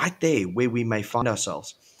right there where we may find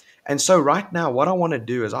ourselves. And so right now, what I want to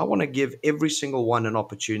do is I want to give every single one an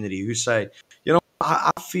opportunity who say,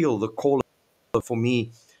 I feel the call for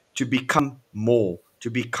me to become more, to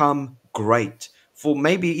become great. For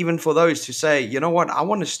maybe even for those to say, you know what, I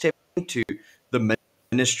want to step into the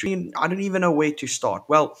ministry and I don't even know where to start.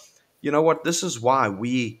 Well, you know what, this is why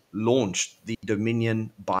we launched the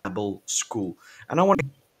Dominion Bible School. And I want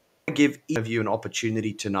to give each of you an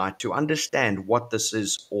opportunity tonight to understand what this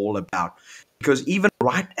is all about. Because even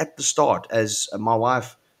right at the start, as my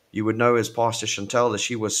wife, you would know as Pastor Chantell, as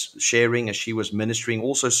she was sharing, as she was ministering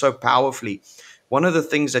also so powerfully, one of the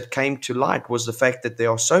things that came to light was the fact that there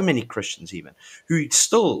are so many Christians even who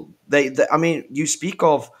still, I mean, you speak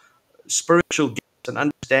of spiritual gifts and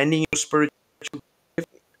understanding your spiritual,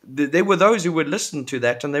 there were those who would listen to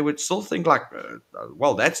that and they would still think like,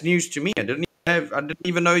 well, that's news to me. I didn't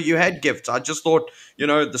even know you had gifts. I just thought,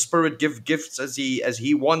 the Spirit give gifts as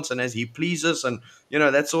he wants and as he pleases, and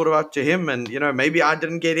that's sort of up to him. And maybe I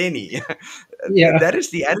didn't get any. Yeah. That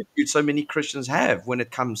is the attitude so many Christians have when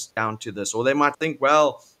it comes down to this. Or they might think,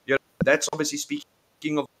 well, that's obviously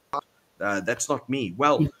speaking of that's not me.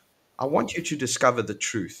 Well, I want you to discover the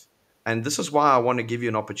truth, and this is why I want to give you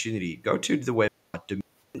an opportunity. Go to the website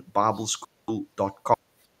dominionbibleschool.com.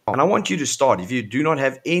 And I want you to start. If you do not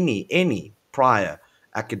have any prior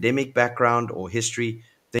academic background or history,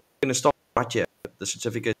 then you're going to start right here, the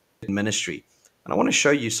certificate in ministry. And I want to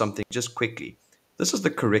show you something just quickly. This is the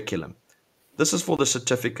curriculum. This is for the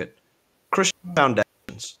certificate. Christian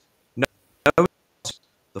foundations. No,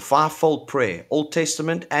 the fivefold prayer, Old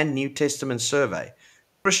Testament and New Testament survey.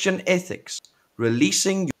 Christian ethics.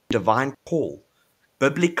 Releasing your divine call.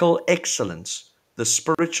 Biblical excellence, the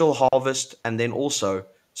spiritual harvest, and then also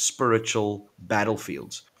spiritual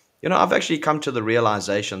battlefields. I've actually come to the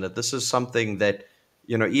realization that this is something that,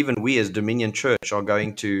 even we as Dominion Church are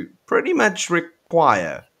going to pretty much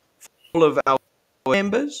require all of our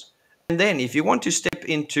members. And then if you want to step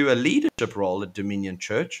into a leadership role at Dominion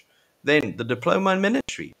Church, then the diploma in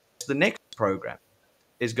ministry, the next program,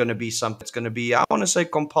 is going to be something that's going to be, I want to say,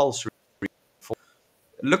 compulsory.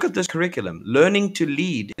 Look at this curriculum: learning to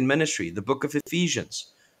lead in ministry, the book of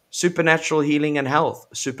Ephesians, supernatural healing and health,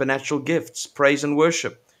 supernatural gifts, praise and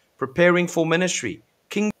worship, preparing for ministry,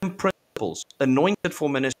 kingdom principles, anointed for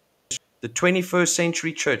ministry, the 21st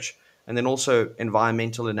century church, and then also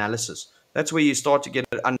environmental analysis. That's where you start to get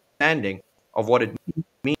an understanding of what it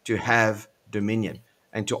means to have dominion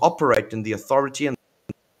and to operate in the authority and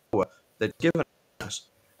power that's given us.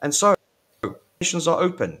 And so, nations are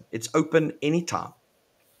open. It's open anytime.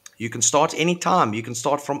 You can start anytime. You can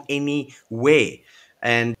start from anywhere.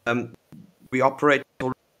 And we operate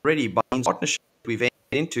already by partnership we've entered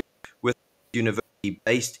into with a university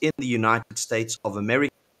based in the United States of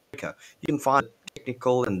America. You can find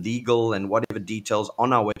technical and legal and whatever details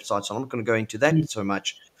on our website. So I'm not going to go into that so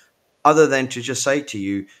much, other than to just say to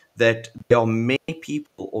you that there are many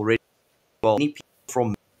people already, many people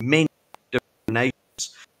from many different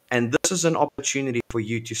nations. And this is an opportunity for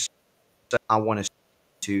you to say, I want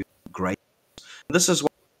to great. This is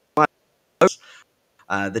why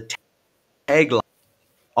the tagline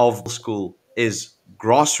of the school is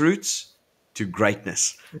grassroots to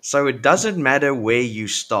greatness. So it doesn't matter where you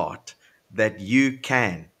start, that you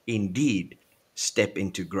can indeed step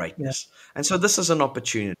into greatness. And so this is an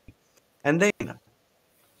opportunity. And then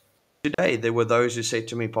today, there were those who said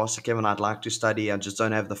to me, Pastor Kevin, I'd like to study. I just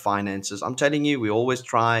don't have the finances. I'm telling you, we always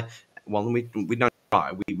try. Well, we don't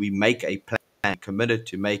try. We make a plan, committed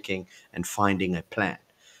to making and finding a plan.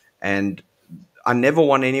 And I never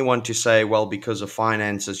want anyone to say, well, because of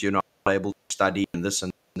finances, you're not able to study and this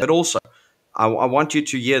and that. But also, I want you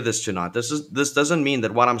to hear this tonight. This doesn't mean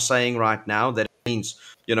that what I'm saying right now, that it means,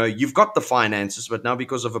 you've got the finances, but now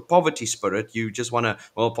because of a poverty spirit, you just want to,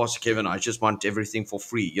 well, Pastor Kevin, I just want everything for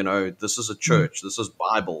free. This is a church, this is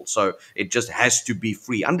Bible, so it just has to be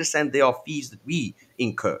free. Understand there are fees that we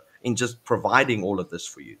incur in just providing all of this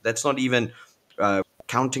for you. That's not even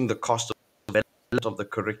counting the cost of the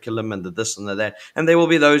curriculum and the this and the that. And there will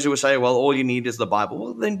be those who will say, well, all you need is the Bible.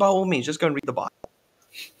 Well, then by all means, just go and read the Bible.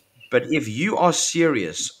 But if you are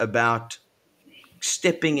serious about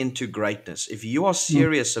stepping into greatness, if you are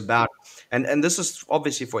serious about, and this is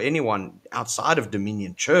obviously for anyone outside of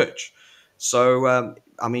Dominion Church. So,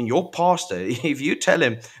 your pastor, if you tell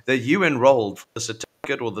him that you enrolled for the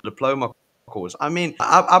certificate or the diploma course,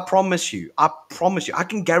 I promise you, I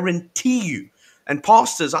can guarantee you, and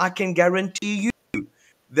pastors, I can guarantee you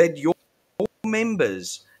that your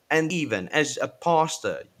members, and even as a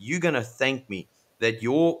pastor, you're going to thank me that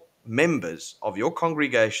your members of your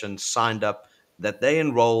congregation signed up, that they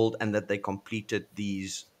enrolled, and that they completed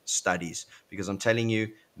these studies, because I'm telling you,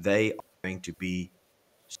 they are going to be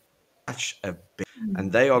such a big,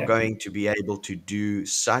 and they are going to be able to do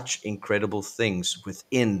such incredible things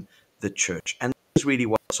within the church. And this is really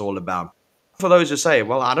what it's all about. For those who say,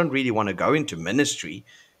 well, I don't really want to go into ministry,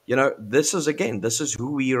 this is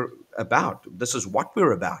who we are about. This is what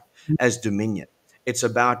we're about as Dominion. It's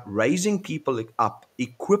about raising people up,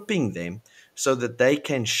 equipping them so that they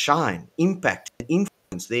can shine, impact, and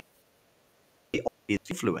influence their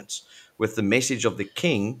influence with the message of the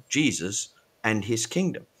King, Jesus, and his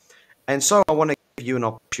kingdom. And so I want to give you an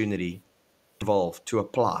opportunity to involve, to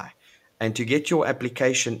apply, and to get your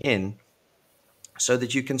application in so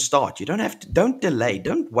that you can start. You don't delay,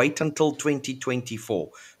 don't wait until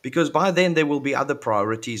 2024, because by then there will be other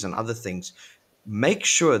priorities and other things. Make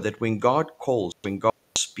sure that when God calls, when God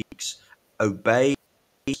speaks, obey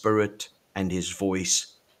His Spirit and his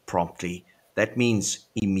voice promptly. That means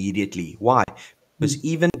immediately. Why? Because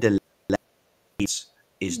even delay is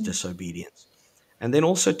disobedience. And then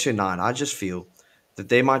also tonight, I just feel that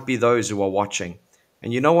there might be those who are watching.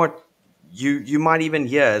 And you know what? You might even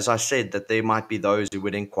hear, as I said, that there might be those who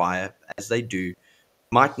would inquire, as they do,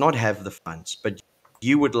 might not have the funds, but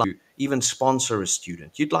you would like to even sponsor a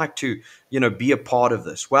student. You'd like to, be a part of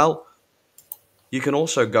this. Well, you can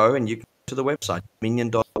also go and you can go to the website,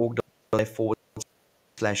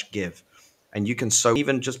 dominion.org.za/give. And you can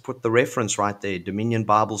even just put the reference right there, Dominion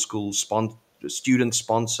Bible School, student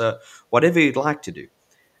sponsor, whatever you'd like to do.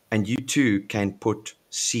 And you too can put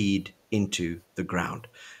seed into the ground.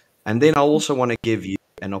 And then I also want to give you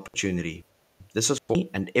an opportunity. This is for me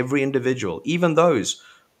and every individual, even those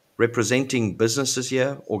representing businesses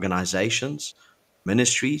here, organizations,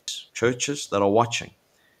 ministries, churches that are watching.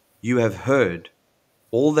 You have heard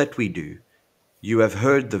all that we do. You have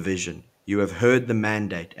heard the vision. You have heard the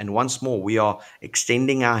mandate. And once more, we are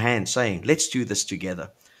extending our hand saying, let's do this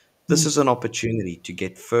together. This is an opportunity to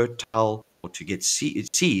get fertile, or to get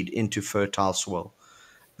seed into fertile soil.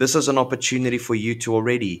 This is an opportunity for you to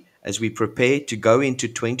already, as we prepare to go into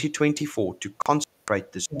 2024, to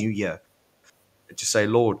consecrate this new year, to say,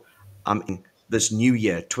 Lord, I'm in this new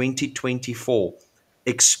year, 2024,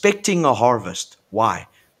 expecting a harvest. Why?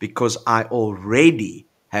 Because I already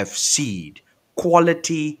have seed,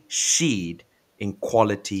 quality seed in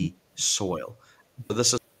quality soil. So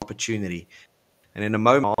this is an opportunity. And in a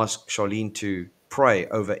moment, I'll ask Charlene to pray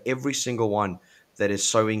over every single one that is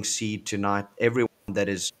sowing seed tonight, everyone that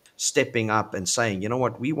is stepping up and saying, you know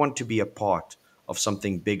what, we want to be a part of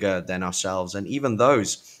something bigger than ourselves. And even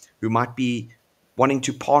those who might be wanting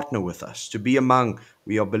to partner with us, to be among,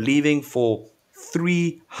 we are believing for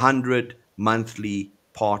 300 monthly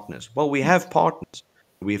partners. Well, we have partners.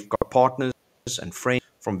 We've got partners and friends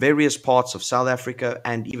from various parts of South Africa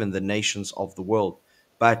and even the nations of the world.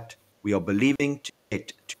 But we are believing to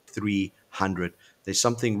get to 300. There's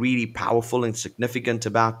something really powerful and significant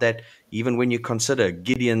about that. Even when you consider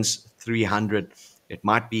Gideon's 300, it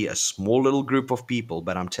might be a small little group of people,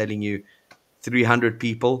 but I'm telling you, 300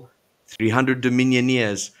 people, 300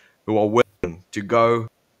 Dominioneers who are willing to go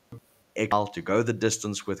the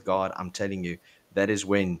distance with God. I'm telling you, that is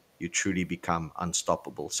when you truly become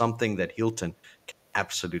unstoppable. Something that Hilton can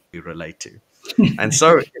absolutely relate to. And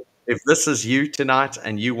so if this is you tonight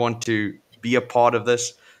and you want to be a part of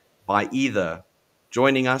this, by either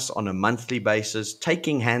joining us on a monthly basis,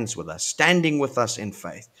 taking hands with us, standing with us in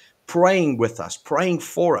faith, praying with us, praying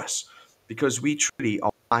for us, because we truly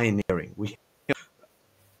are pioneering. We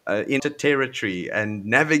into territory and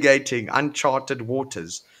navigating uncharted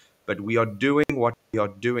waters, but we are doing what we are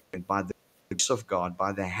doing by the grace of God,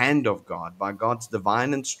 by the hand of God, by God's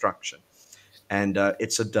divine instruction. And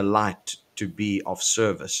it's a delight to be of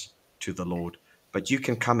service to the Lord. But you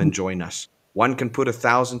can come and join us. One can put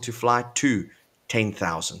 1,000 to flight, two,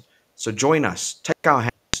 10,000. So join us, take our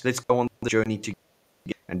hands, let's go on the journey together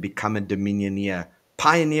and become a dominioneer,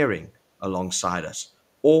 pioneering alongside us.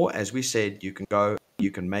 Or, as we said, you can go,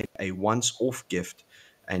 you can make a once off gift,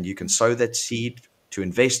 and you can sow that seed to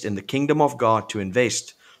invest in the kingdom of God, to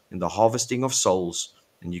invest in the harvesting of souls.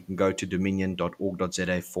 And you can go to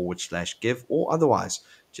dominion.org.za/give, or otherwise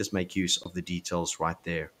just make use of the details right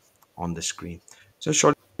there on the screen. So,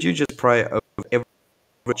 Charlene, could you just pray over every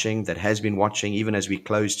watching that has been watching, even as we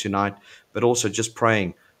close tonight, but also just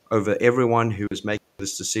praying over everyone who is making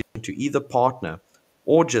this decision to either partner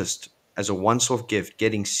or just as a once-off gift,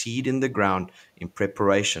 getting seed in the ground in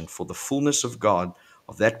preparation for the fullness of God,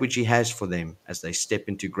 of that which He has for them as they step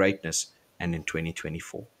into greatness and in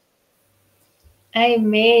 2024.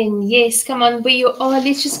 Amen. Yes, come on, where you are,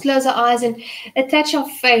 let's just close our eyes and attach our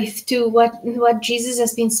faith to what Jesus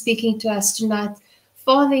has been speaking to us tonight.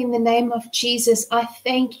 Father, in the name of Jesus, I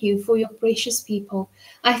thank you for your precious people.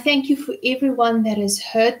 I thank you for everyone that has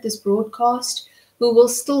heard this broadcast, who will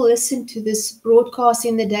still listen to this broadcast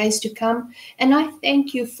in the days to come. And I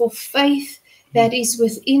thank you for faith that is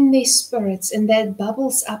within their spirits and that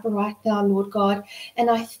bubbles up right now, Lord God. And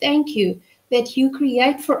I thank you that you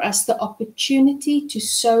create for us the opportunity to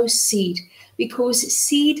sow seed, because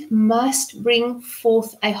seed must bring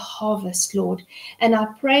forth a harvest, Lord. And I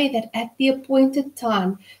pray that at the appointed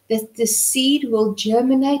time, that the seed will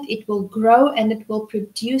germinate, it will grow, and it will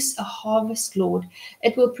produce a harvest, Lord.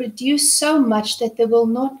 It will produce so much that there will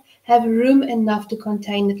not have room enough to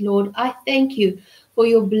contain it, Lord. I thank you for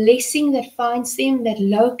your blessing that finds them, that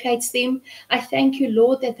locates them. I thank you,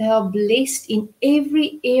 Lord, that they are blessed in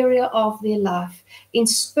every area of their life, in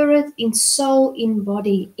spirit, in soul, in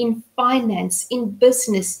body, in finance, in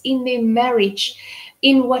business, in their marriage,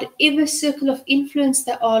 in whatever circle of influence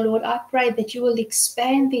they are, Lord. I pray that you will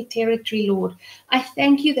expand their territory, Lord. I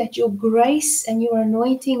thank you that your grace and your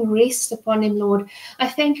anointing rests upon them, Lord. I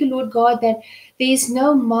thank you, Lord God, that there is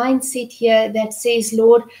no mindset here that says,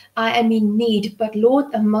 Lord, I am in need, but Lord,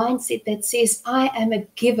 a mindset that says, I am a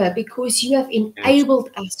giver, because you have enabled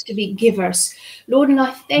us to be givers. Lord, and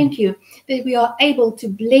I thank you that we are able to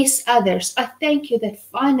bless others. I thank you that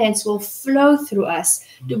finance will flow through us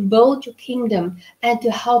to build your kingdom and to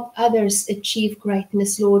help others achieve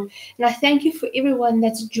greatness, Lord. And I thank you for everyone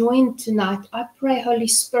that's joined tonight. I pray, Holy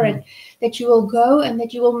Spirit, that you will go and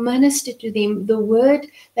that you will minister to them the word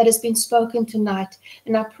that has been spoken tonight.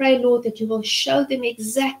 And I pray, Lord, that you will show them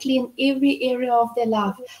exactly in every area of their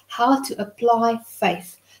life how to apply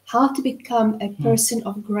faith, how to become a person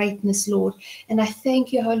of greatness, Lord. And I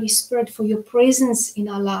thank you, Holy Spirit, for your presence in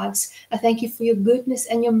our lives. I thank you for your goodness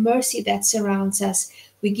and your mercy that surrounds us.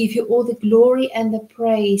 We give you all the glory and the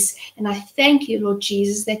praise. And I thank you, Lord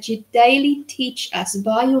Jesus, that you daily teach us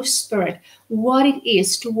by your Spirit what it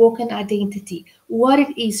is to walk in identity, what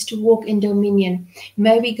it is to walk in dominion.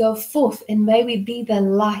 May we go forth and may we be the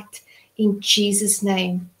light in Jesus'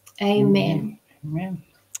 name. Amen. Amen.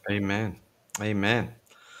 Amen. Amen.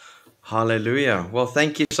 Hallelujah. Well,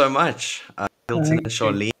 thank you so much, Hilton and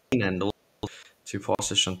Charlene, and also to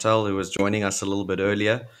Pastor Chantell, who was joining us a little bit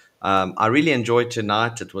earlier. I really enjoyed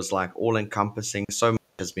tonight. It was like all-encompassing. So much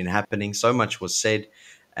has been happening. So much was said.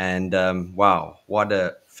 And wow, what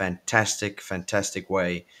a fantastic, fantastic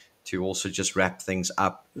way to also just wrap things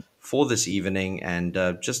up for this evening, and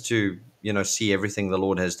just to, see everything the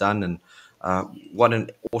Lord has done. And what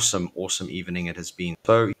an awesome, awesome evening it has been.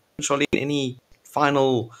 So, Charlene, any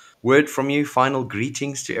final word from you, final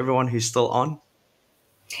greetings to everyone who's still on?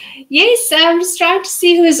 Yes, I'm just trying to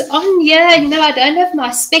see who's on here. I don't have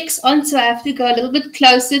my specs on, so I have to go a little bit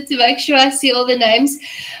closer to make sure I see all the names.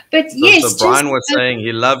 But yes, so Brian was saying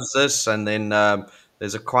he loves this, and then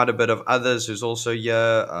there's quite a bit of others who's also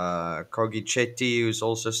here. Kogi Chetty, who's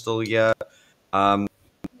also still here.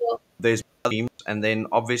 There's teams, and then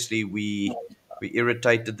obviously we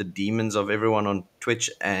irritated the demons of everyone on Twitch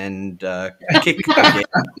and Kick again.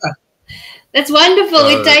 That's wonderful. So,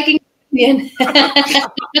 we're taking We're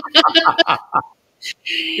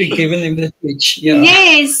giving them the Twitch. Yeah.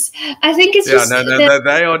 Yes, I think it's just no,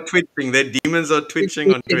 they are twitching. Their demons are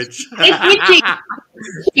twitching on Twitch.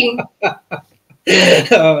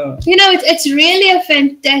 It's really a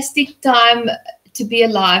fantastic time to be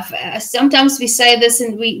alive. Sometimes we say this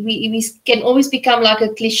and we can always become like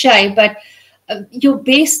a cliche, but your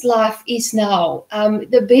best life is now.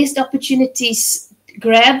 The best opportunities,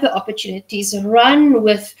 grab the opportunities, run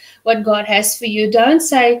with what God has for you. Don't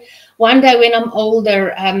say one day when I'm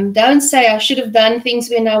older, don't say I should have done things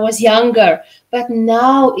when I was younger, but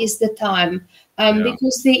now is the time.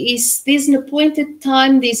 Because there's an appointed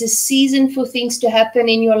time, there's a season for things to happen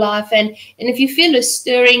in your life. And if you feel a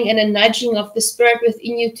stirring and a nudging of the Spirit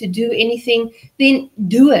within you to do anything, then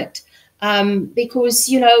do it. Because,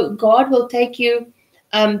 you know, God will take you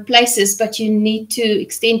places, but you need to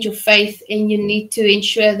extend your faith, and you need to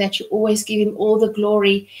ensure that you always give Him all the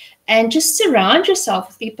glory, and just surround yourself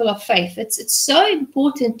with people of faith. It's so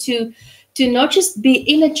important to not just be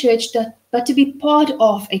in a church, but to be part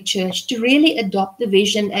of a church, to really adopt the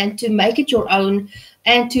vision and to make it your own,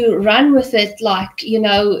 and to run with it like, you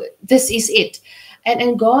know, this is it.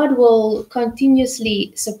 And God will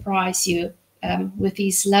continuously surprise you with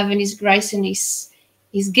His love and His grace and His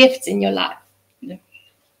gifts in your life. Yeah.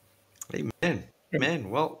 Amen. Amen.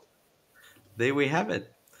 Well, there we have it.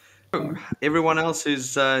 Everyone else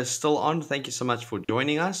who's still on, thank you so much for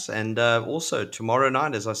joining us. And also tomorrow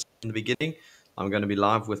night, as I said in the beginning, I'm going to be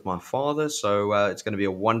live with my father. So it's going to be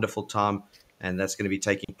a wonderful time. And that's going to be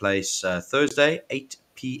taking place Thursday, 8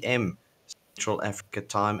 p.m. Central Africa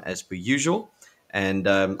time, as per usual. And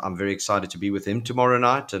I'm very excited to be with him tomorrow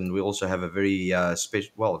night. And we also have a very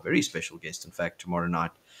very special guest, in fact, tomorrow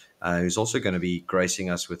night, who's also going to be gracing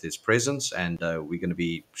us with his presence. And we're going to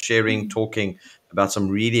be sharing, talking about some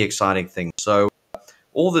really exciting things. So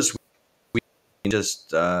all this week, just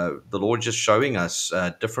the Lord just showing us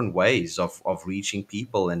different ways of reaching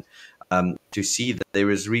people, and to see that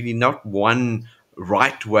there is really not one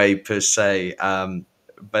right way per se,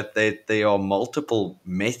 but there are multiple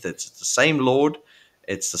methods. It's the same Lord,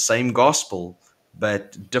 it's the same gospel,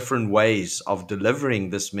 but different ways of delivering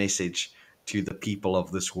this message to the people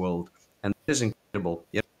of this world. And that is incredible.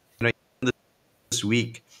 You know, this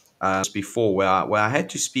week, before, where I had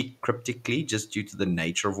to speak cryptically just due to the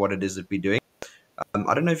nature of what it is that we're doing.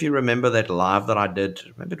 I don't know if you remember that live that I did.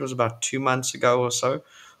 Maybe it was about 2 months ago or so,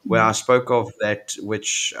 where I spoke of that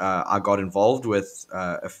which I got involved with,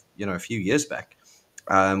 a few years back,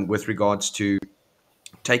 with regards to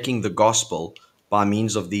taking the gospel by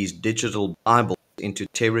means of these digital Bibles into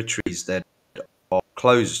territories that are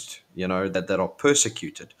closed, that are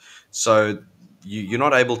persecuted. So you're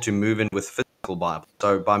not able to move in with physical Bible.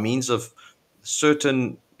 So by means of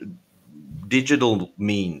certain digital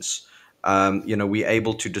means, we're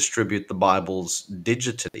able to distribute the Bibles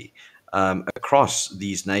digitally across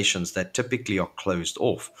these nations that typically are closed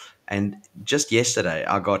off. And just yesterday,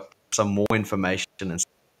 I got some more information, and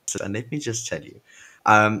let me just tell you.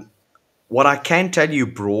 What I can tell you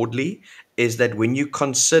broadly is that when you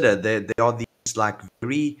consider there are these like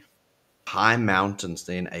very high mountains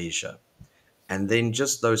there in Asia, and then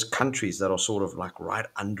just those countries that are sort of like right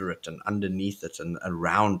under it and underneath it and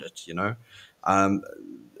around it,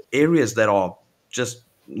 areas that are just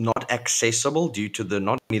not accessible due to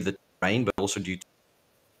not only the terrain, but also due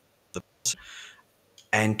to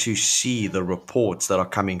and to see the reports that are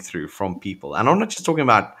coming through from people. And I'm not just talking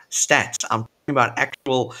about stats. I'm talking about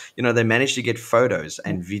actual, they managed to get photos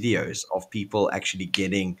and videos of people actually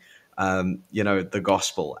getting, the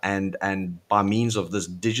gospel and by means of this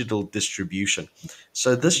digital distribution.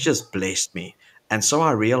 So this just blessed me. And so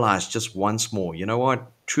I realized just once more, you know what,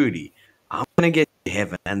 truly, I'm going to get to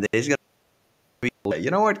heaven, and there's going to be, you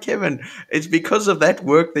know what, Kevin, it's because of that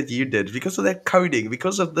work that you did, because of that coding,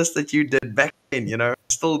 because of this that you did back then,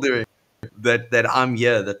 still doing that I'm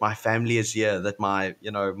here, that my family is here, that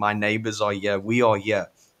my neighbors are here, we are here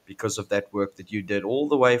because of that work that you did all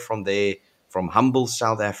the way from there, from humble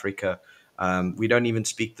South Africa. We don't even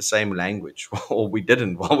speak the same language, or we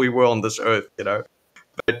didn't while we were on this earth,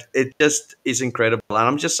 but it just is incredible. And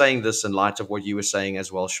I'm just saying this in light of what you were saying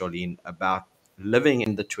as well, Charlene, about living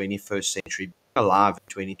in the 21st century, being alive in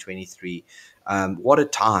 2023. What a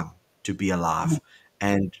time to be alive.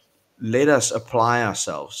 And let us apply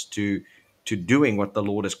ourselves to doing what the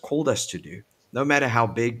Lord has called us to do, no matter how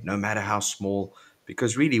big, no matter how small,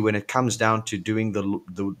 because really when it comes down to doing the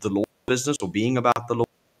Lord's business or being about the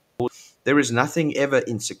Lord, there is nothing ever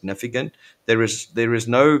insignificant. There is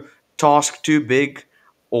no task too big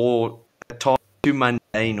or a task too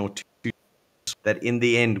mundane or too, that in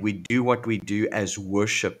the end we do what we do as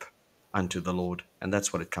worship unto the Lord. And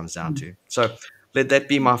that's what it comes down to. So let that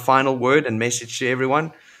be my final word and message to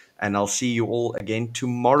everyone. And I'll see you all again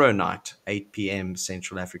tomorrow night, 8 p.m.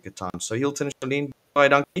 Central Africa time. So Hilton and Charlene, bye,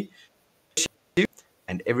 donkey.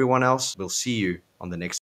 And everyone else, we'll see you on the next